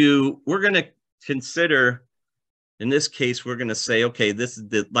going to consider, in this case, we're going to say, okay, this is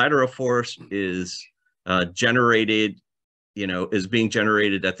the lateral force is generated, is being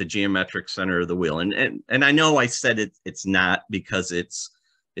generated at the geometric center of the wheel. And I know I said it's not, because it's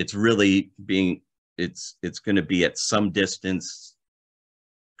really being, it's going to be at some distance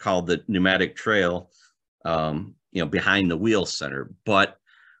called the pneumatic trail, behind the wheel center. But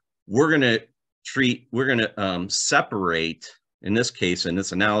we're going to separate, in this case, in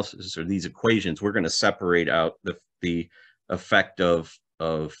this analysis or these equations, we're going to separate out the effect of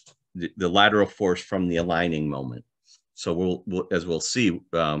the lateral force from the aligning moment. So we'll as we'll see,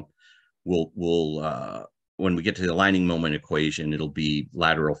 when we get to the aligning moment equation, it'll be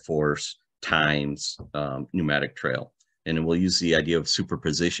lateral force times pneumatic trail. And we'll use the idea of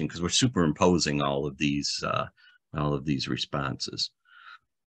superposition because we're superimposing all of these responses.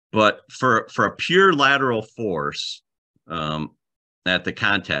 But for a pure lateral force at the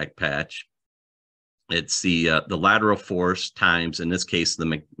contact patch, it's the lateral force times, in this case,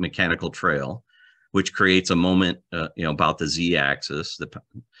 the mechanical trail, which creates a moment about the z-axis.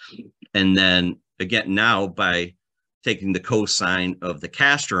 And then again, now by taking the cosine of the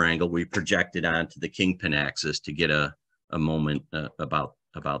caster angle, we project it onto the kingpin axis to get a moment about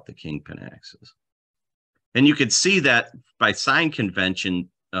the kingpin axis. And you could see that by sign convention,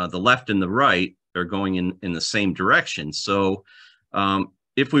 the left and the right are going in the same direction. So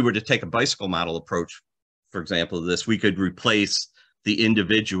if we were to take a bicycle model approach, for example, of this, we could replace the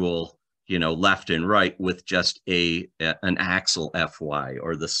individual, left and right with just an axle Fy,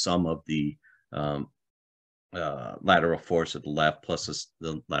 or the sum of the lateral force at the left plus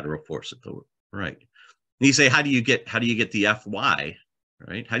the lateral force at the right. And you say, how do you get the Fy,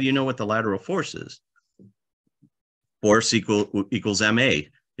 right? How do you know what the lateral force is? Force equals ma.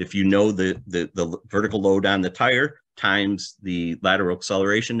 If you know the vertical load on the tire times the lateral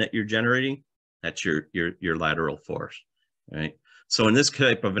acceleration that you're generating, that's your lateral force, right? So in this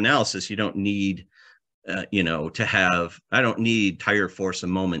type of analysis, you don't need, I don't need tire force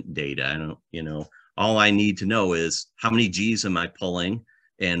and moment data. All I need to know is how many G's am I pulling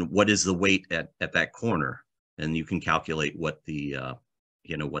and what is the weight at that corner, and you can calculate what the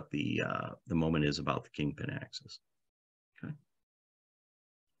moment is about the kingpin axis. Okay.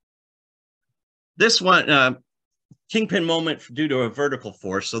 This one, kingpin moment due to a vertical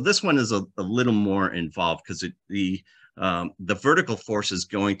force. So this one is a little more involved because the vertical force is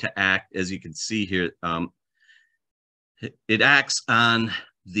going to act, as you can see here, it acts on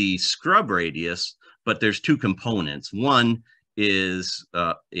the scrub radius, but there's two components. One is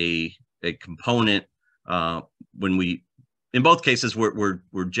a component when we, in both cases,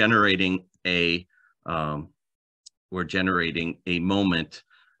 we're generating a moment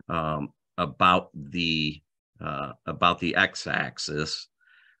about the x-axis,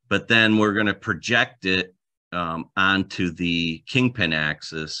 but then we're going to project it onto the Kingpin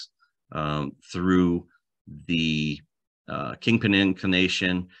axis through the Kingpin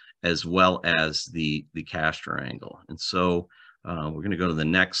inclination as well as the caster angle. And so we're going to go to the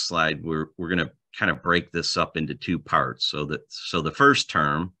next slide. We're going to kind of break this up into two parts. So the first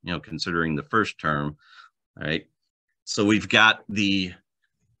term, considering the first term, all right. So we've got the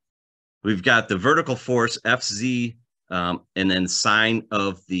vertical force FZ and then sine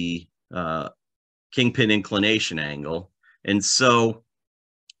of the Kingpin inclination angle. And so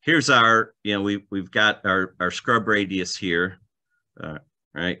here's our, we've got our scrub radius here,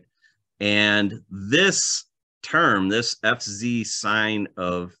 right? And this term, this FZ sine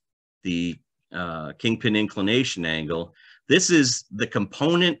of the Kingpin inclination angle, this is the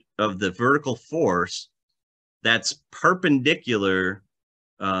component of the vertical force that's perpendicular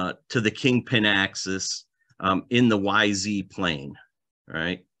to the Kingpin axis in the YZ plane,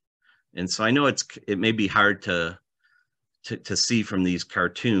 right? And so I know it may be hard to see from these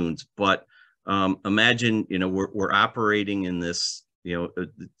cartoons, but imagine, we're operating in this,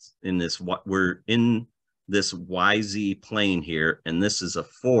 we're in this YZ plane here, and this is a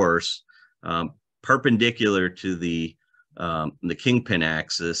force perpendicular to the Kingpin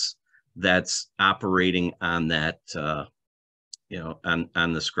axis that's operating on that, on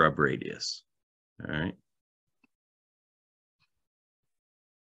the scrub radius. All right.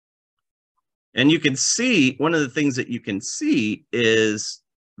 And you can see, one of the things that you can see is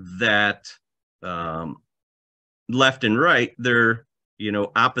that left and right, they're,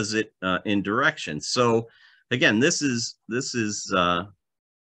 opposite in direction. So again, they're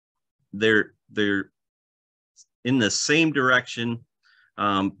in the same direction,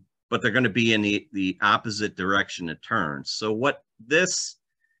 but they're going to be in the opposite direction of turn. So what this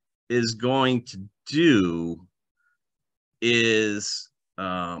is going to do is,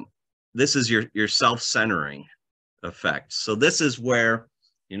 this is your self-centering effect. So this is where,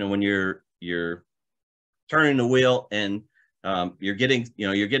 when you're turning the wheel and you're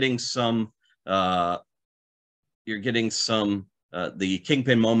getting some the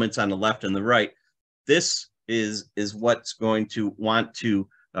Kingpin moments on the left and the right. This is what's going to want to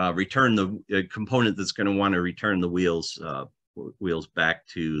return the component that's going to want to return the wheels back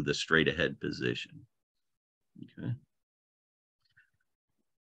to the straight ahead position. Okay.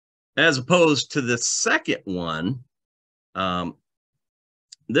 As opposed to the second one,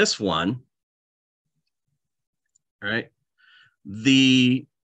 this one, right?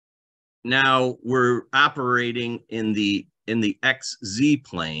 Now we're operating in the XZ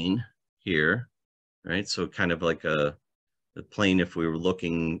plane here, right? So kind of like the plane if we were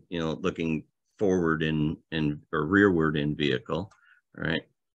looking, looking forward or rearward in vehicle, right?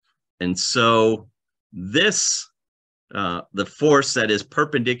 And so this, the force that is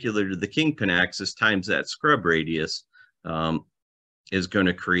perpendicular to the Kingpin axis times that scrub radius is going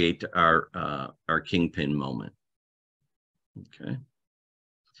to create our Kingpin moment. Okay.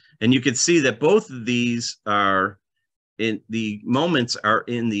 And you can see that both of these the moments are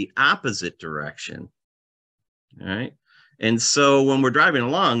in the opposite direction. All right. And so when we're driving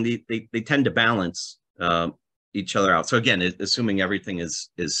along, they tend to balance each other out. So again, assuming everything is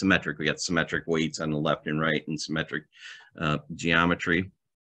symmetric, we got symmetric weights on the left and right and symmetric geometry.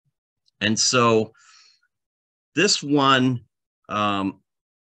 And so this one,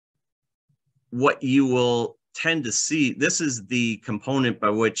 what you will tend to see, this is the component by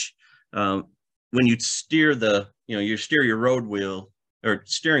which when you steer you steer your road wheel or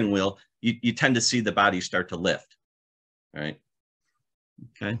steering wheel, you tend to see the body start to lift, right?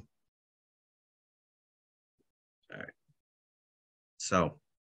 Okay. All right. So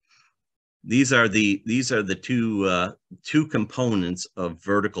these are the two components of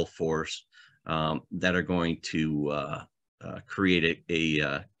vertical force that are going to create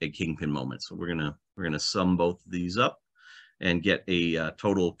a Kingpin moment. So we're gonna sum both of these up and get a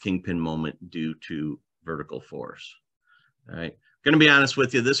total Kingpin moment due to vertical force. All right. Going to be honest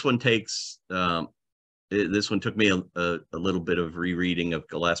with you, this one takes this one took me a little bit of rereading of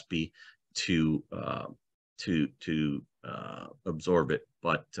Gillespie to absorb it,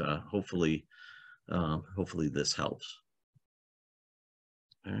 but hopefully this helps.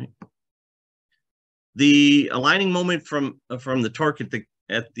 All right. The aligning moment from the torque at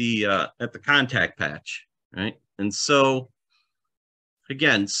the contact patch, right? And so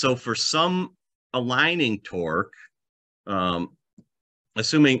again, so for some aligning torque,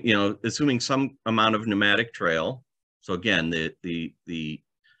 assuming some amount of pneumatic trail. So again, the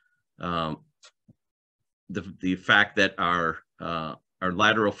fact that our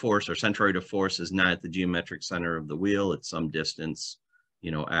lateral force, our centroidal force, is not at the geometric center of the wheel; it's some distance,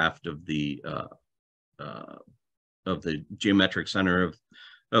 aft of the geometric center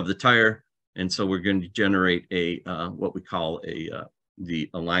of the tire, and so we're going to generate a what we call the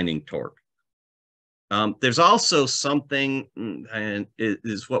aligning torque. There's also something, and it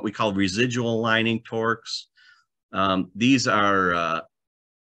is what we call residual aligning torques. These are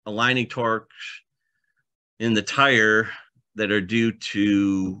aligning torques in the tire that are due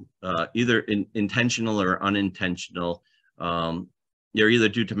to either intentional or unintentional. They're either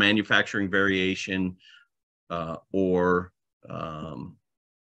due to manufacturing variation or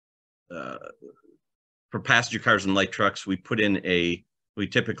for passenger cars and light trucks, we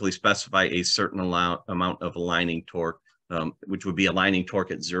typically specify a certain amount of aligning torque, which would be aligning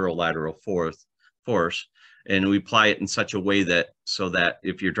torque at 0 lateral force. And we apply it in such a way so that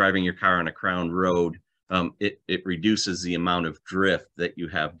if you're driving your car on a crown road, it reduces the amount of drift that you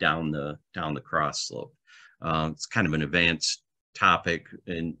have down the cross slope. It's kind of an advanced topic,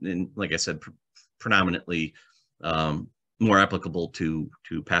 and like I said, predominantly more applicable to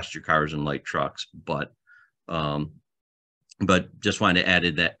passenger cars and light trucks, but just wanted to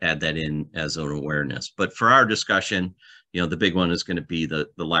add that in as an awareness. But for our discussion, the big one is going to be the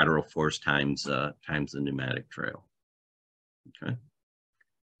lateral force times the pneumatic trail. Okay.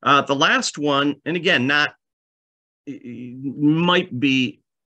 The last one, and again, might be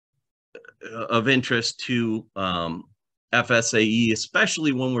of interest to FSAE,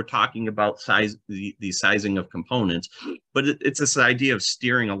 especially when we're talking about the sizing of components, but it's this idea of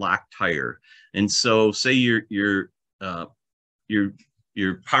steering a locked tire. And so say you're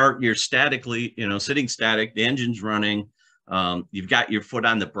statically, sitting static, the engine's running, you've got your foot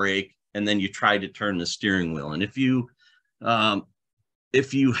on the brake, and then you try to turn the steering wheel. And if you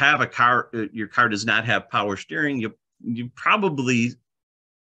have a car, your car does not have power steering, you probably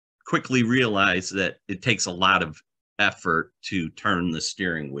quickly realize that it takes a lot of effort to turn the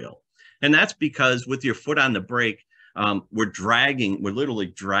steering wheel. And that's because with your foot on the brake, we're literally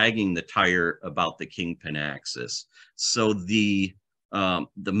dragging the tire about the Kingpin axis. So the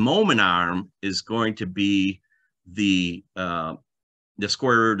moment arm is going to be the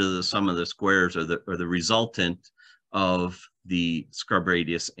square root of the sum of the squares, or the resultant of the scrub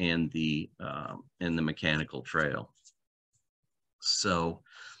radius and the mechanical trail. So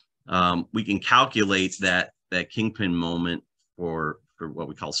we can calculate that Kingpin moment for what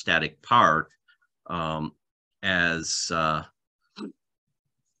we call static park as the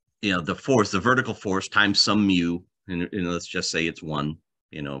vertical force times some mu, and let's just say it's 1,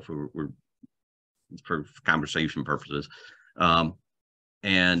 if we're for conversation purposes,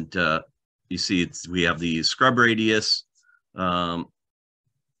 and you see we have the scrub radius and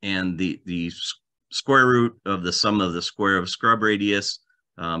the square root of the sum of the square of scrub radius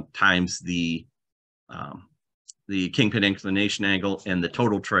times the Kingpin inclination angle, and the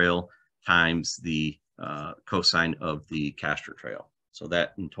total trail times the cosine of the caster trail. So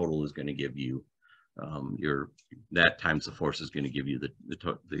that in total is going to give you that times the force is going to give you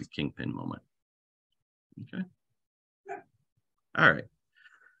the Kingpin moment. Okay. All right.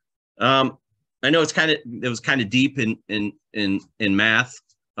 I know it was kind of deep in math,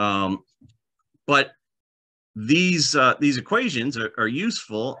 but these equations are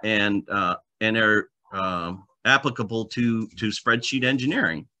useful and are applicable to spreadsheet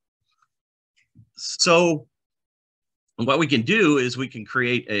engineering. So what we can do is we can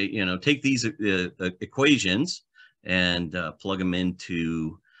create take these equations and plug them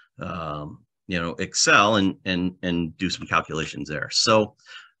into Excel and do some calculations there. So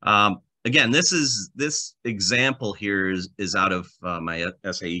again, this example here is out of my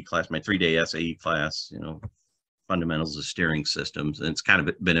SAE class, my 3-day SAE class, fundamentals of steering systems, and it's kind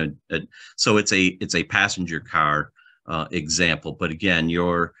of been so it's a passenger car example, but again,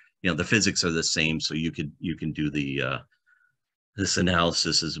 the physics are the same, so you can do this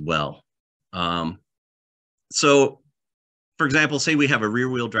analysis as well. So for example, say we have a rear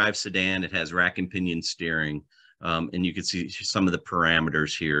wheel drive sedan, it has rack and pinion steering, and you can see some of the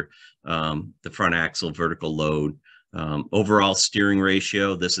parameters here. The front axle vertical load, overall steering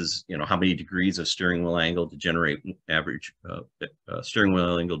ratio. This is, how many degrees of steering wheel angle to generate average steering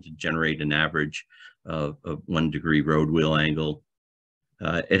wheel angle to generate an average of 1 degree road wheel angle.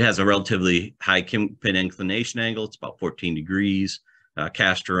 It has a relatively high Kingpin inclination angle. It's about 14 degrees.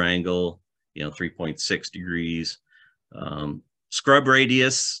 Caster angle, 3.6 degrees. Scrub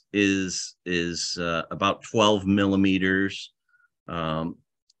radius is about 12 millimeters.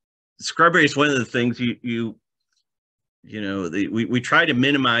 Scrub radius, one of the things we try to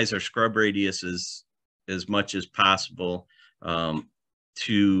minimize our scrub radius as much as possible, so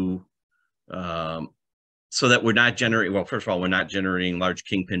that we're not generating, well, first of all, we're not generating large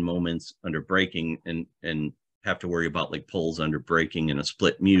kingpin moments under braking and have to worry about like pulls under braking and a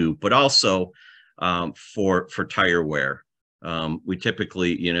split mu, but also for tire wear. We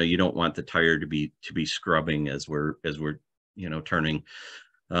typically, you don't want the tire to be scrubbing as we're turning.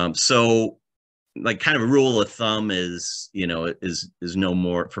 So like kind of a rule of thumb is no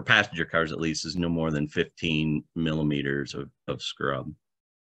more, for passenger cars at least, is no more than 15 millimeters of scrub.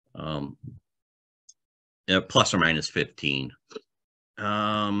 Plus or minus 15.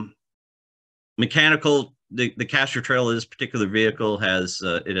 Mechanical, the caster trail of this particular vehicle has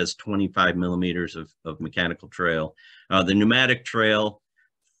 25 millimeters of mechanical trail. The pneumatic trail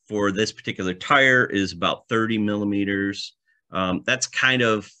for this particular tire is about 30 millimeters. That's kind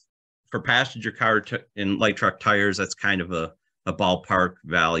of, for passenger car and light truck tires, that's kind of a ballpark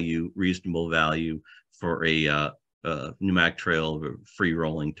value, reasonable value for a pneumatic trail, free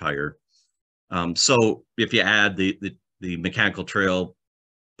rolling tire. So if you add the mechanical trail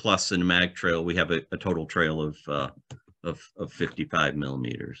plus the pneumatic trail, we have a total trail of 55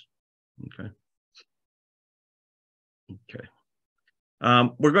 millimeters. Okay.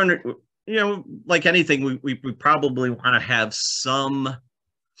 We're going to, like anything, we probably want to have some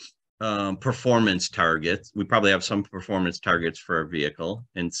performance targets. We probably have some performance targets for our vehicle.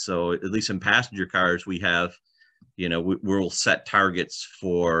 And so at least in passenger cars, we have, we'll set targets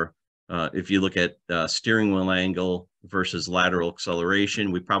for, if you look at steering wheel angle versus lateral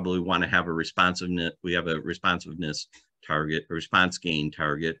acceleration, we probably want to have a responsiveness. We have a responsiveness target, a response gain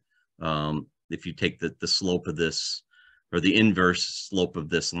target. If you take the slope of this, or the inverse slope of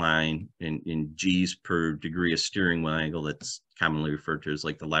this line in G's per degree of steering wheel angle, that's commonly referred to as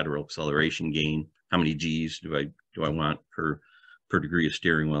like the lateral acceleration gain. How many G's do I want per degree of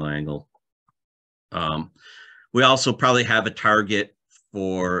steering wheel angle? We also probably have a target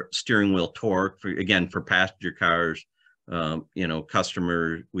for steering wheel torque. For passenger cars,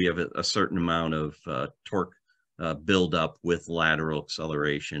 customer, we have a certain amount of torque buildup with lateral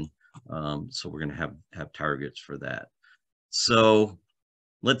acceleration. So we're going to have targets for that. So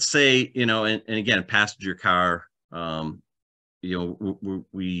let's say, and again, passenger car,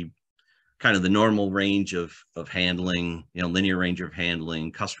 we kind of the normal range of handling, linear range of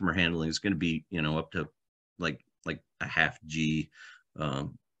handling, customer handling is going to be, up to like a half G.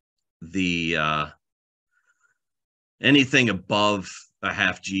 Anything above a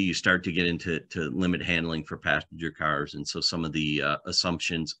half G, you start to get into limit handling for passenger cars. And so some of the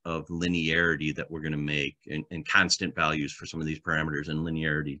assumptions of linearity that we're going to make and constant values for some of these parameters and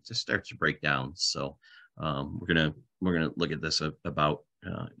linearity just starts to break down. So we're gonna look at this about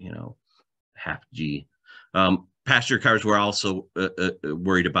half G. Passenger cars, we're also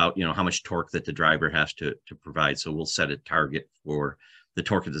worried about how much torque that the driver has to provide. So we'll set a target for the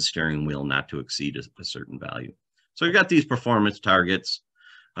torque of the steering wheel not to exceed a certain value. So we've got these performance targets.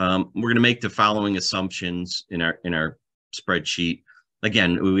 We're going to make the following assumptions in our spreadsheet.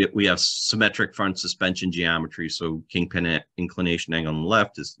 Again, we have symmetric front suspension geometry. So kingpin inclination angle on the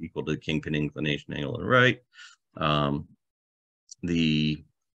left is equal to kingpin inclination angle on the right. The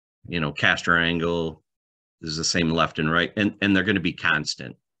caster angle is the same left and right, and they're going to be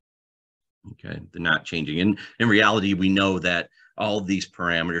constant. Okay, they're not changing. And in reality, we know that all of these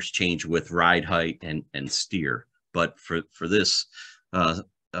parameters change with ride height and steer. But for this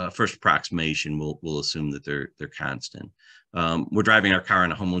first approximation, we'll assume that they're constant. We're driving our car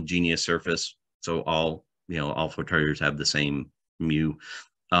on a homogeneous surface, so all four tires have the same mu.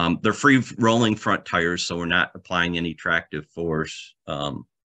 They're free rolling front tires, so we're not applying any tractive force at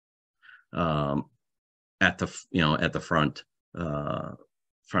the front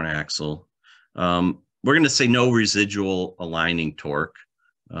axle. We're going to say no residual aligning torque.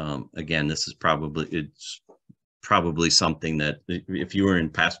 Again, this is probably something that if you were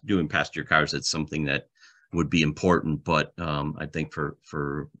doing passenger cars, it's something that would be important, but I think for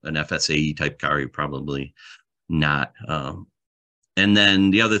an FSAE type car, you're probably not. And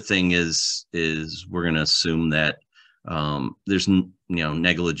then the other thing is we're going to assume that there's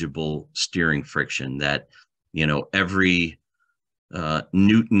negligible steering friction, that every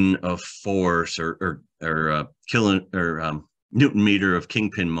Newton of force or Newton meter of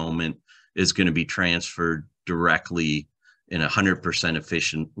kingpin moment is going to be transferred directly and 100%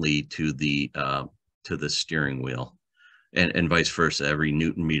 efficiently to the steering wheel, and vice versa. Every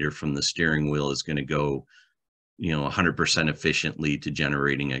Newton meter from the steering wheel is going to go 100% efficiently to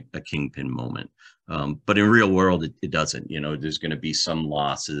generating a kingpin moment. But in real world, it doesn't. There's going to be some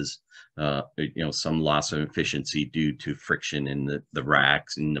losses, some loss of efficiency due to friction in the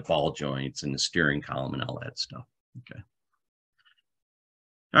racks and the ball joints and the steering column and all that stuff. Okay.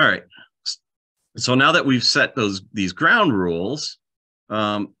 All right. So now that we've set these ground rules,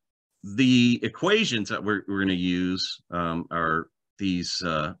 the equations that we're going to use are these.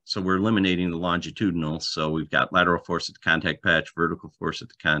 So we're eliminating the longitudinal. So we've got lateral force at the contact patch, vertical force at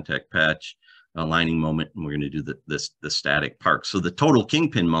the contact patch, aligning moment, and we're going to do the static park. So the total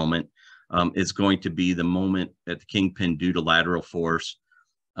kingpin moment is going to be the moment at the kingpin due to lateral force,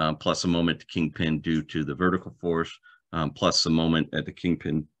 plus a moment at the kingpin due to the vertical force, plus a moment at the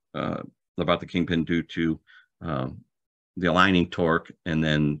kingpin about the kingpin due to the aligning torque, and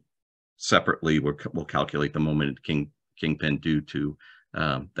then separately we'll calculate the moment at kingpin due to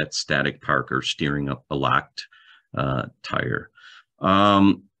that static park or steering up a locked tire.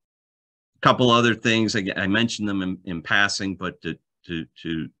 Couple other things, I mentioned them in passing, but to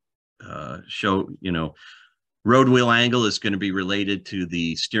show, road wheel angle is going to be related to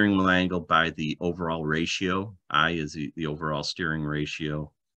the steering wheel angle by the overall ratio. I is the overall steering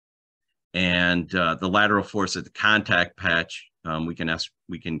ratio. And the lateral force at the contact patch, we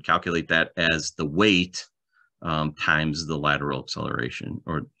can calculate that as the weight times the lateral acceleration,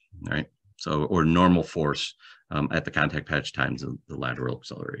 or normal force at the contact patch times the lateral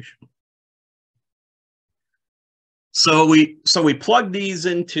acceleration. So we plug these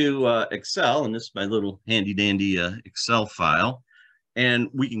into Excel, and this is my little handy dandy Excel file, and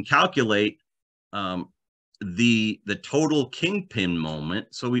we can calculate the total kingpin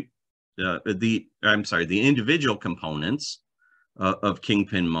moment. So the individual components of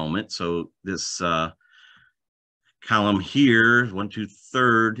kingpin moment. So this column here, 1, 2,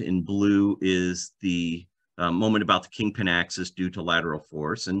 3rd in blue is the moment about the kingpin axis due to lateral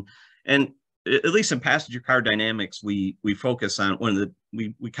force, and at least in passenger car dynamics, we focus on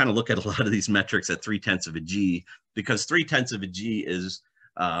we kind of look at a lot of these metrics at 0.3 of a G, because 0.3 of a G is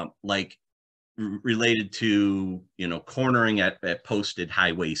like related to cornering at posted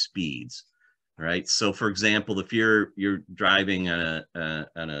highway speeds, right? So for example, if you're driving on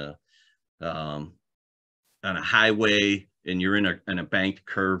a highway and you're in a banked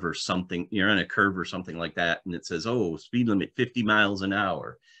curve or something, you're on a curve or something like that, and it says, oh, speed limit 50 miles an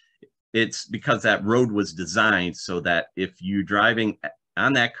hour. It's because that road was designed so that if you're driving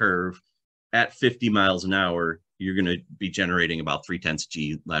on that curve at 50 miles an hour, you're going to be generating about 0.3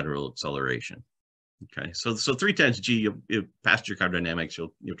 G lateral acceleration. Okay, so 0.3 G, passenger car dynamics,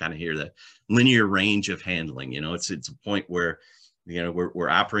 you'll kind of hear that linear range of handling. It's a point where we're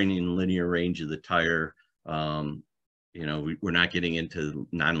operating in linear range of the tire. We're not getting into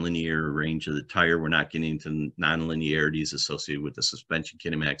nonlinear range of the tire. We're not getting into nonlinearities associated with the suspension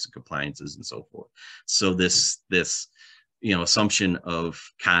kinematics and compliances and so forth. So this assumption of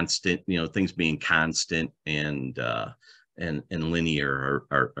constant, things being constant and linear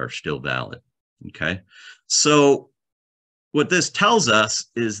are still valid. Okay, so what this tells us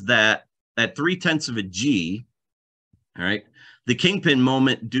is that at 0.3 of a G, all right, the kingpin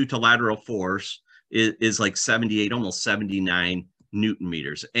moment due to lateral force is like 78, almost 79 Newton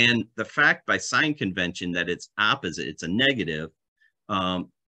meters. And the fact by sign convention that it's opposite, it's a negative,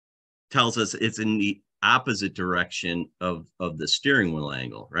 tells us it's in the opposite direction of the steering wheel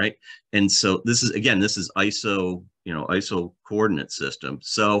angle, right? And so this is ISO, ISO coordinate system.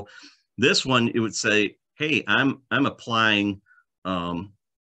 So this one, it would say, hey, I'm applying, I'm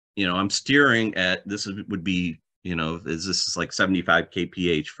steering at, would be, this is like 75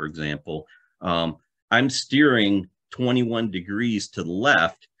 kph, for example. I'm steering 21 degrees to the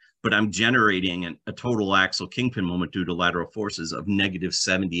left, but I'm generating a total axle kingpin moment due to lateral forces of negative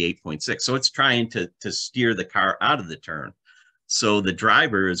 78.6. So it's trying to steer the car out of the turn. So the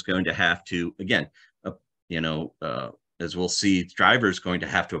driver is going to have to, again, as we'll see, the driver is going to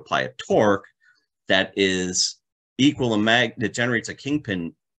have to apply a torque that is equal that generates a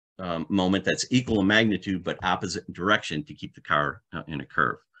kingpin moment that's equal in magnitude but opposite in direction to keep the car in a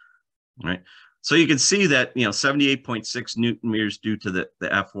curve. All right. So you can see that 78.6 Newton meters due to the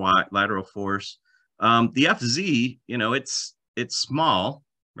FY lateral force. The FZ, it's small,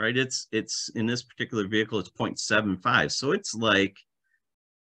 right? It's in this particular vehicle, it's 0.75. So it's like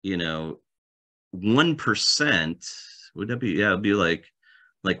 1%. Would that be? Yeah, it'd be like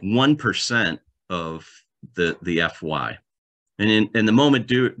 1% of the FY. And the moment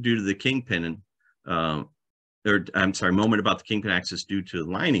due to the kingpin, moment about the kingpin axis due to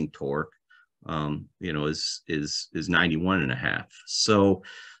lining torque, is 91.5. So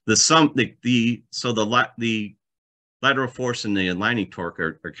the lateral force and the aligning torque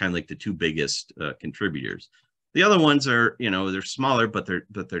are kind of like the two biggest contributors. The other ones are, they're smaller, but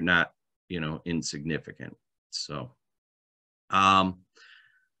they're not, insignificant. So,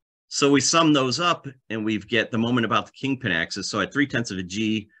 so we sum those up and we get the moment about the Kingpin axis. So at 0.3 of a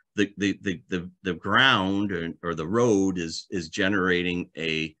G, the ground or the road is generating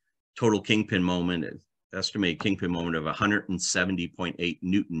a total Kingpin moment, estimated Kingpin moment of 170.8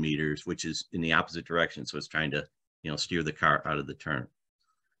 Newton meters, which is in the opposite direction. So it's trying to, steer the car out of the turn.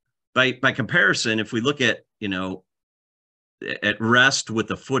 By comparison, if we look at, at rest with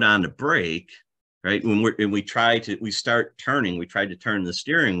the foot on the brake, right? When we start turning, we try to turn the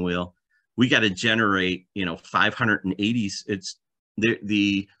steering wheel, we got to generate, 580. It's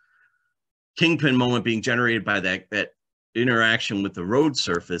the Kingpin moment being generated by that interaction with the road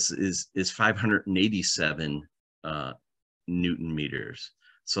surface is 587 Newton meters.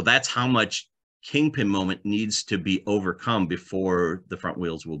 So that's how much Kingpin moment needs to be overcome before the front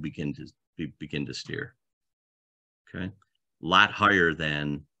wheels will begin to steer. Okay, a lot higher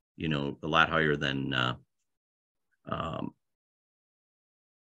than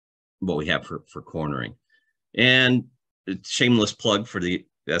what we have for cornering. And shameless plug for the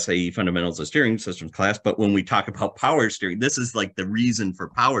SAE Fundamentals of Steering Systems class, but when we talk about power steering, this is like the reason for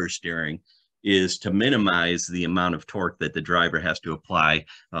power steering is to minimize the amount of torque that the driver has to apply.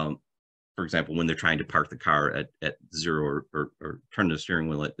 For example, when they're trying to park the car at zero or turn the steering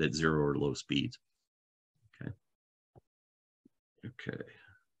wheel at zero or low speeds. Okay.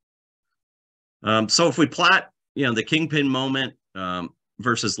 So if we plot, the Kingpin moment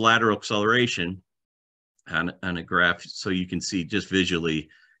versus lateral acceleration on a graph, so you can see just visually,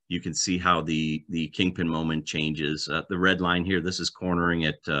 you can see how the Kingpin moment changes. The red line here, this is cornering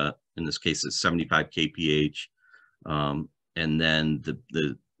at, in this case, it's 75 kph. And then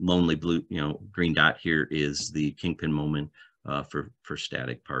the lonely blue, green dot here is the Kingpin moment for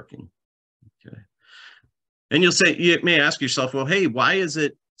static parking. Okay. And you may ask yourself, well, hey, why is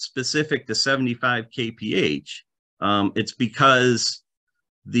it specific to 75 kph? It's because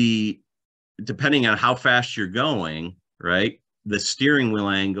depending on how fast you're going, right, the steering wheel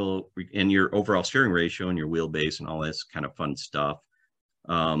angle and your overall steering ratio and your wheelbase and all this kind of fun stuff,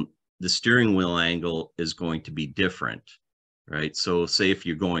 the steering wheel angle is going to be different, right? So say if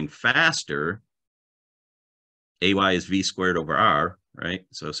you're going faster, AY is V squared over R, right?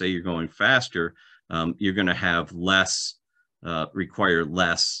 So say you're going faster, you're going to have require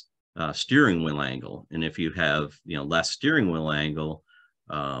less steering wheel angle. And if you have, less steering wheel angle,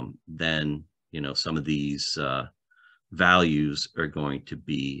 then, some of these values are going to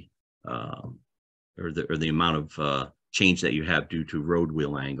be, or the amount of change that you have due to road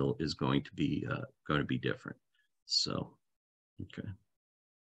wheel angle is going to be different. So, okay.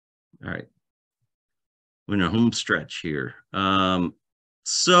 All right. We're in a home stretch here.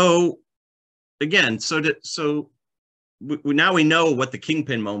 So again, now we know what the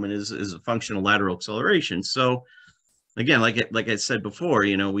Kingpin moment is a function of lateral acceleration. So again, like I said before,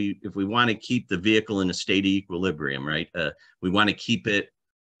 if we want to keep the vehicle in a state of equilibrium, right? We want to keep it,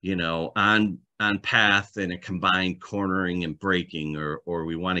 on path in a combined cornering and braking, or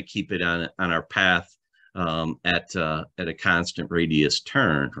we want to keep it on our path at a constant radius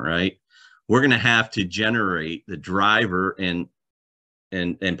turn, right? We're going to have to generate the driver and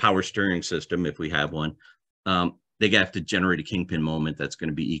power steering system, if we have one. They have to generate a Kingpin moment that's going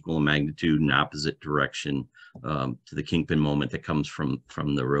to be equal in magnitude and opposite direction to the Kingpin moment that comes from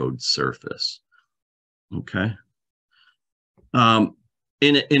the road surface. Okay.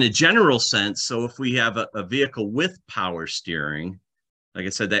 In a general sense, so if we have a vehicle with power steering, like I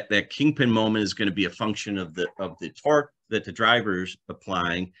said, that Kingpin moment is going to be a function of the torque that the driver's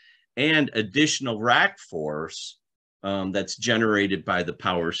applying and additional rack force that's generated by the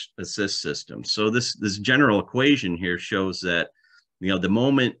power assist system. So this general equation here shows that, the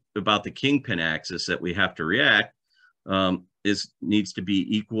moment about the Kingpin axis that we have to react needs to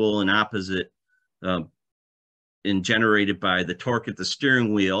be equal and opposite and generated by the torque at the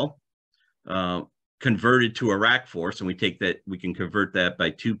steering wheel converted to a rack force. And we can convert that by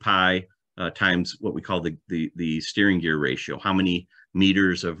 2 pi times what we call the steering gear ratio, how many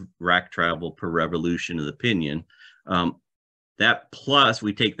meters of rack travel per revolution of the pinion. That plus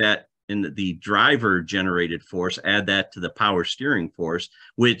we take that in the driver generated force, add that to the power steering force,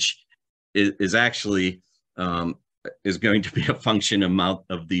 which is actually is going to be a function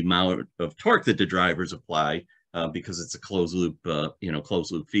of the amount of torque that the drivers apply, because it's a closed loop,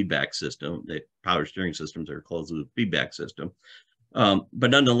 closed loop feedback system. The power steering systems are a closed loop feedback system.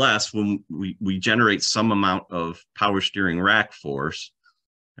 But nonetheless, when we generate some amount of power steering rack force,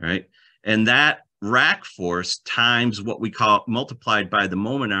 right, and that rack force times what we call multiplied by the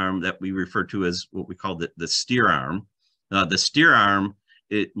moment arm that we refer to as what we call the steer arm. The steer arm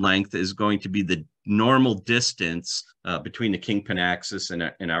length is going to be the normal distance between the kingpin axis and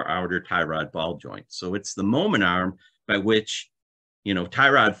our outer tie rod ball joint. So it's the moment arm by which, tie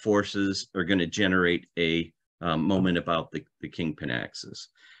rod forces are going to generate a moment about the kingpin axis.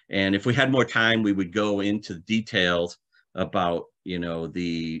 And if we had more time, we would go into details about,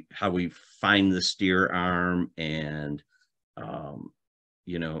 how we find the steer arm and, how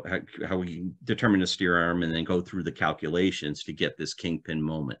we determine the steer arm and then go through the calculations to get this kingpin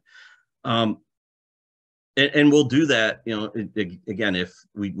moment. And we'll do that, again, if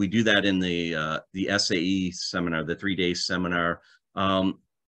we do that in the SAE seminar, the 3-day seminar,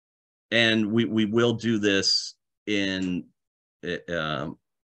 and we will do this in,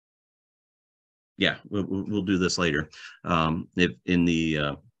 we'll do this later. If in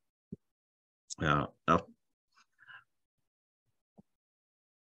the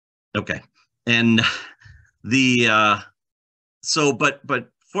okay, and the but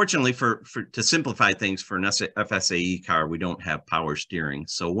fortunately to simplify things for an FSAE car, we don't have power steering.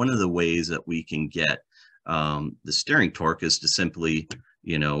 So one of the ways that we can get the steering torque is to simply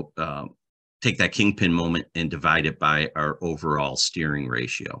take that kingpin moment and divide it by our overall steering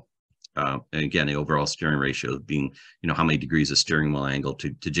ratio. And again, the overall steering ratio being, how many degrees of steering wheel angle to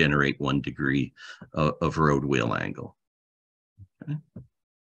generate 1 degree of road wheel angle. Okay.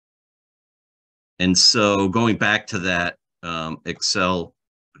 And so going back to that Excel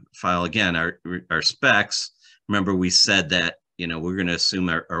file again, our specs, remember we said that, we're going to assume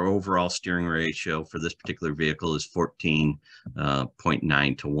our overall steering ratio for this particular vehicle is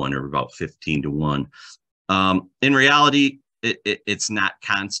 14.9 to 1, or about 15 to 1. In reality, it's not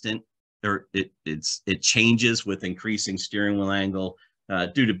constant, or it changes with increasing steering wheel angle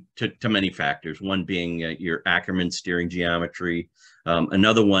due to many factors. One being your Ackerman steering geometry.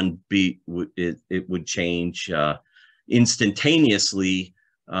 Another one it would change instantaneously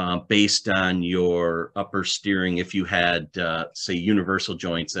based on your upper steering. If you had, say, universal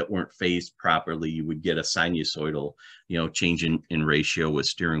joints that weren't phased properly, you would get a sinusoidal, change in ratio with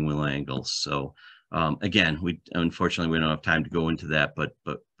steering wheel angles. So again, unfortunately we don't have time to go into that, but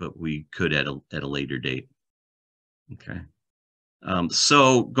we could at a later date. Okay.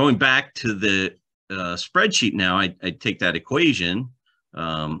 So going back to the spreadsheet now, I take that equation.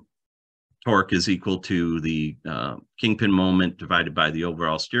 Torque is equal to the kingpin moment divided by the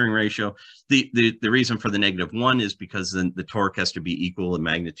overall steering ratio. The reason for the -1 is because then the torque has to be equal in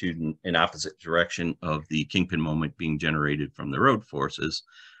magnitude and opposite direction of the kingpin moment being generated from the road forces.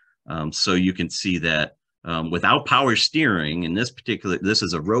 So you can see that without power steering in this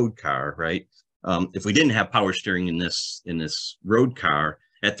is a road car, right? If we didn't have power steering in this road car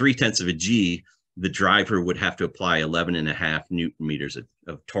at 0.3 of a G, the driver would have to apply 11.5 Newton meters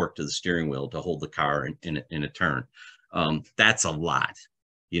of torque to the steering wheel to hold the car in a turn. That's a lot.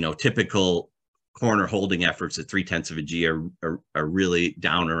 Typical corner holding efforts at 0.3 of a G are really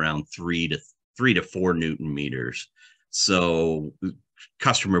down around 3 to 4 Newton meters. So the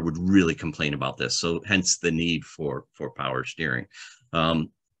customer would really complain about this. So hence the need for power steering.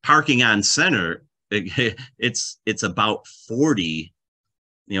 Parking on center, it's about 40,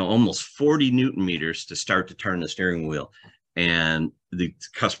 almost 40 Newton meters to start to turn the steering wheel. And the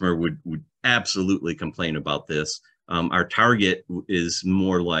customer would absolutely complain about this. Our target is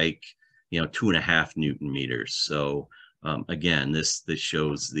more like, 2.5 Newton meters. So again, this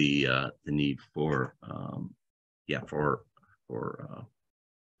shows the need for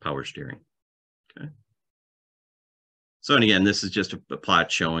power steering. Okay. So, and again, this is just a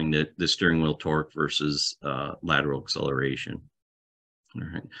plot showing the steering wheel torque versus lateral acceleration. All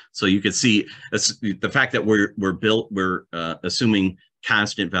right. So you can see the fact that we're assuming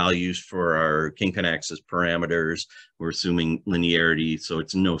constant values for our kingpin axis parameters. We're assuming linearity, so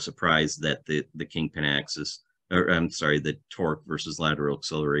it's no surprise that the kingpin axis, or I'm sorry, the torque versus lateral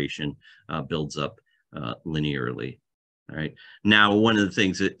acceleration builds up linearly. All right. Now, one of the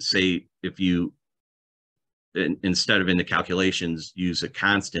things that, say, if you instead of in the calculations use a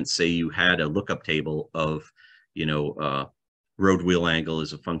constant, say you had a lookup table of, road wheel angle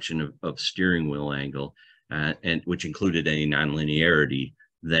as a function of steering wheel angle, and which included any nonlinearity,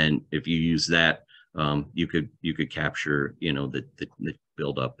 then if you use that, you could capture, the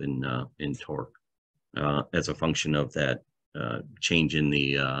buildup in torque as a function of that change in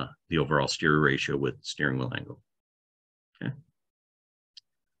the overall steer ratio with steering wheel angle. Okay.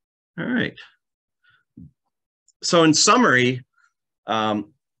 All right. So in summary,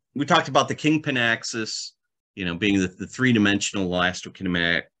 we talked about the kingpin axis, being the three-dimensional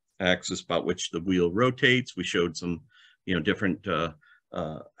elastrokinetic axis about which the wheel rotates. We showed some, different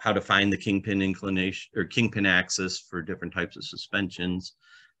how to find the kingpin inclination or kingpin axis for different types of suspensions.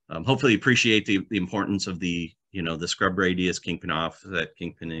 Hopefully appreciate the importance of the, the scrub radius, kingpin offset,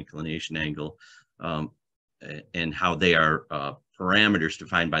 kingpin inclination angle, and how they are parameters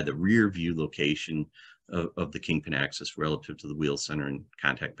defined by the rear view location of the kingpin axis relative to the wheel center and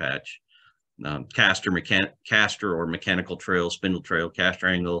contact patch. Caster or mechanical trail, spindle trail, caster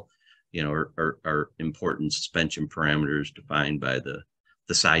angle, are important suspension parameters defined by the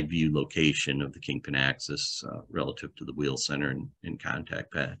side view location of the kingpin axis relative to the wheel center and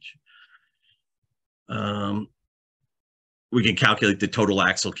contact patch. We can calculate the total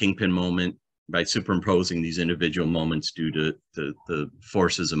axle kingpin moment by superimposing these individual moments due to the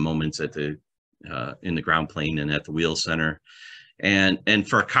forces and moments at the in the ground plane and at the wheel center. And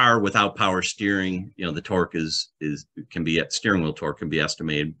for a car without power steering, the torque can be at steering wheel torque can be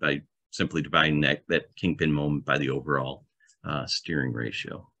estimated by simply dividing that kingpin moment by the overall steering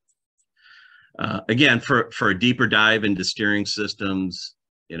ratio. Again, for a deeper dive into steering systems,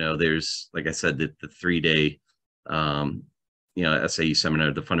 there's, like I said, the 3-day SAE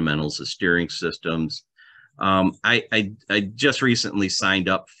seminar, the fundamentals of steering systems. I just recently signed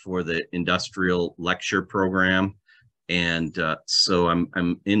up for the industrial lecture program. And so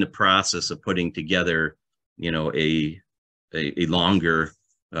I'm in the process of putting together, a longer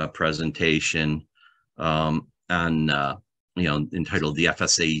presentation on, entitled the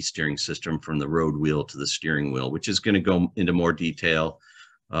FSAE steering system from the road wheel to the steering wheel, which is going to go into more detail,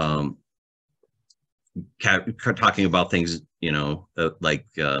 talking about things, like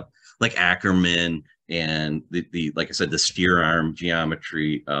Ackerman and the like I said, the steer arm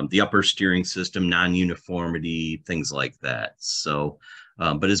geometry, the upper steering system, non-uniformity, things like that. So,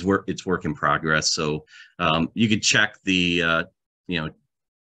 but it's work in progress. So you could check the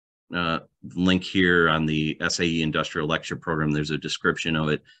link here on the SAE Industrial Lecture Program. There's a description of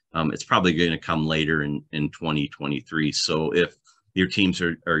it. It's probably going to come later in 2023. So if your teams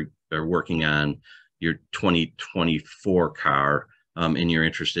are working on your 2024 car, and you're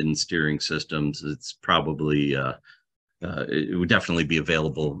interested in steering systems, it's probably it would definitely be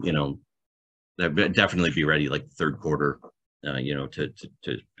available. Definitely be ready like third quarter.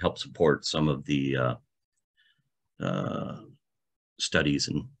 To help support some of the studies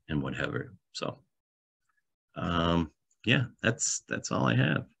and whatever. So, yeah, that's all I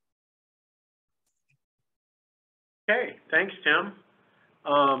have. Okay, thanks, Tim.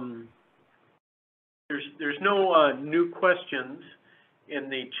 There's no new questions in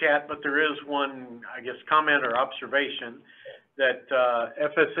the chat, but there is one, I guess, comment or observation that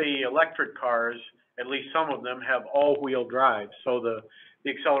FSAE electric cars, at least some of them, have all-wheel drive. So the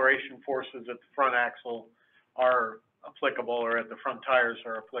acceleration forces at the front axle are applicable, or at the front tires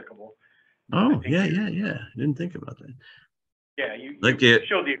are applicable. Oh, yeah. I didn't think about that. Yeah, you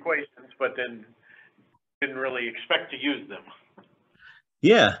showed the equations, but then didn't really expect to use them.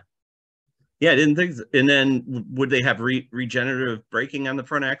 Yeah, I didn't think. And then would they have regenerative braking on the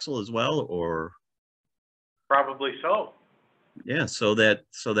front axle as well, or? Probably so. Yeah, so that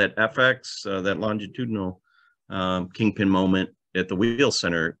FX, that longitudinal kingpin moment at the wheel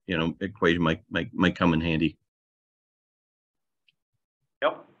center, equation might come in handy.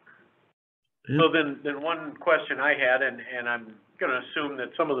 Yep. So then one question I had, and I'm going to assume that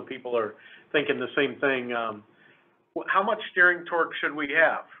some of the people are thinking the same thing. How much steering torque should we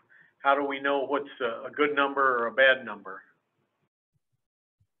have? How do we know what's a good number or a bad number?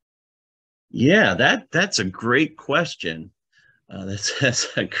 Yeah, that's a great question. That's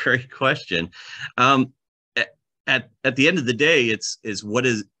a great question. At the end of the day, it's what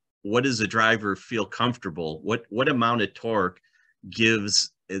does the driver feel comfortable? What amount of torque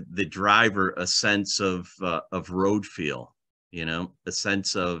gives the driver a sense of road feel? A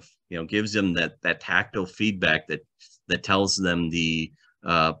sense of gives them that tactile feedback that tells them the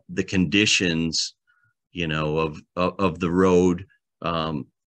conditions of the road,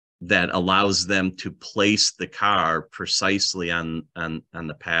 that allows them to place the car precisely on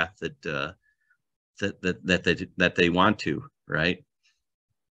the path that they want to, right?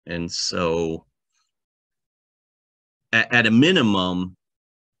 And so at a minimum,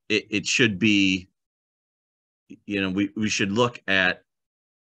 it should be, we should look at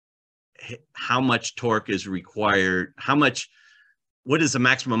how much torque is required, what is the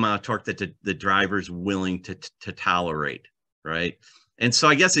maximum amount of torque that the driver is willing to tolerate, right? And so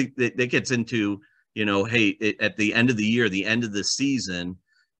I guess it gets into, hey, at the end of the year, the end of the season,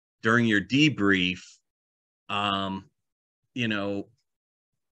 during your debrief,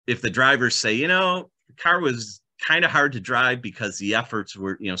 if the drivers say, the car was kind of hard to drive because the efforts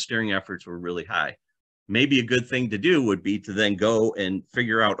were, steering efforts were really high. Maybe a good thing to do would be to then go and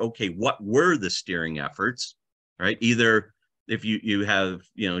figure out, okay, what were the steering efforts, right? Either if you have,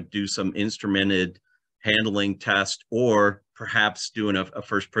 do some instrumented handling test, or perhaps doing a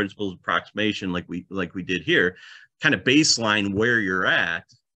first principles approximation like we did here, kind of baseline where you're at.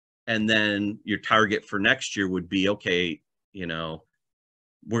 And then your target for next year would be, okay, we're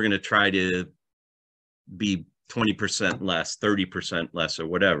going to try to be 20% less, 30% less, or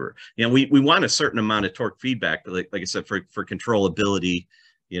whatever. We want a certain amount of torque feedback, but like I said, for controllability,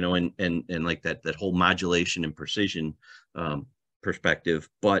 and like that whole modulation and precision perspective.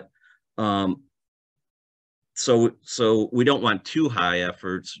 But so we don't want too high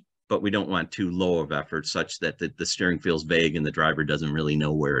efforts, but we don't want too low of efforts, such that the steering feels vague and the driver doesn't really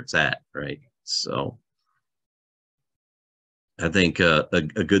know where it's at, right? So I think a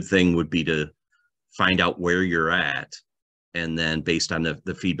good thing would be to find out where you're at, and then based on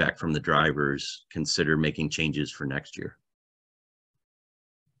the feedback from the drivers, consider making changes for next year.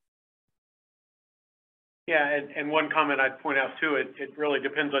 Yeah, and one comment I'd point out too, it really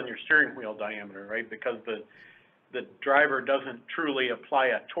depends on your steering wheel diameter, right? Because the driver doesn't truly apply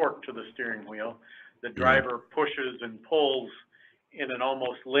a torque to the steering wheel. The driver pushes and pulls in an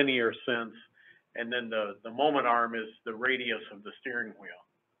almost linear sense, and then the moment arm is the radius of the steering wheel.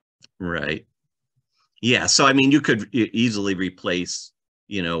 Right. Yeah. So I mean, you could easily replace,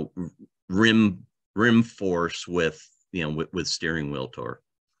 rim force with, with steering wheel torque,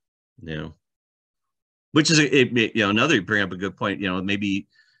 which is another, you bring up a good point. Maybe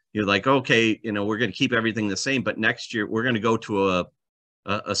you're like, okay, we're going to keep everything the same, but next year we're going to go to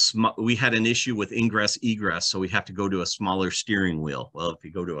a small, we had an issue with ingress egress, so we have to go to a smaller steering wheel. Well, if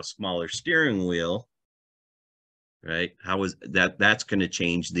you go to a smaller steering wheel, right, how is that? That's going to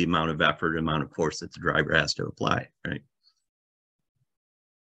change the amount of effort, amount of force that the driver has to apply, right?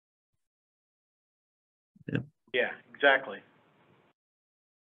 Yeah, exactly.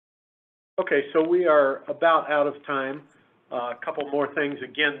 Okay, so we are about out of time. A couple more things.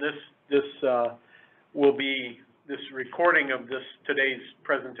 Again, this will be, this recording of today's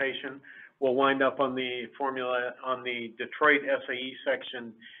presentation will wind up on the Detroit SAE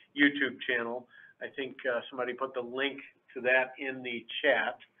section YouTube channel. I think somebody put the link to that in the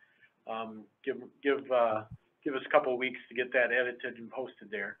chat. Give us a couple of weeks to get that edited and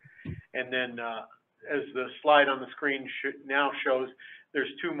posted there. And then as the slide on the screen now shows, there's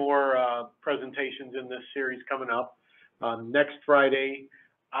two more presentations in this series coming up. Next Friday,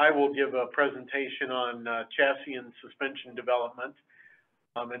 I will give a presentation on chassis and suspension development.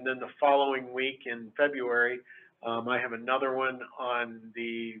 And then the following week in February, I have another one on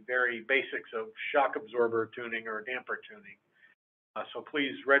the very basics of shock absorber tuning or damper tuning. So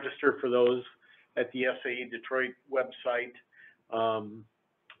please register for those at the SAE Detroit website.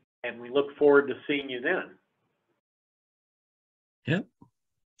 And we look forward to seeing you then. Yep.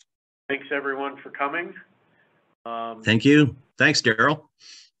 Thanks everyone for coming. Thank you. Thanks, Daryl.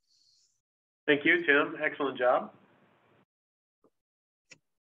 Thank you, Tim. Excellent job.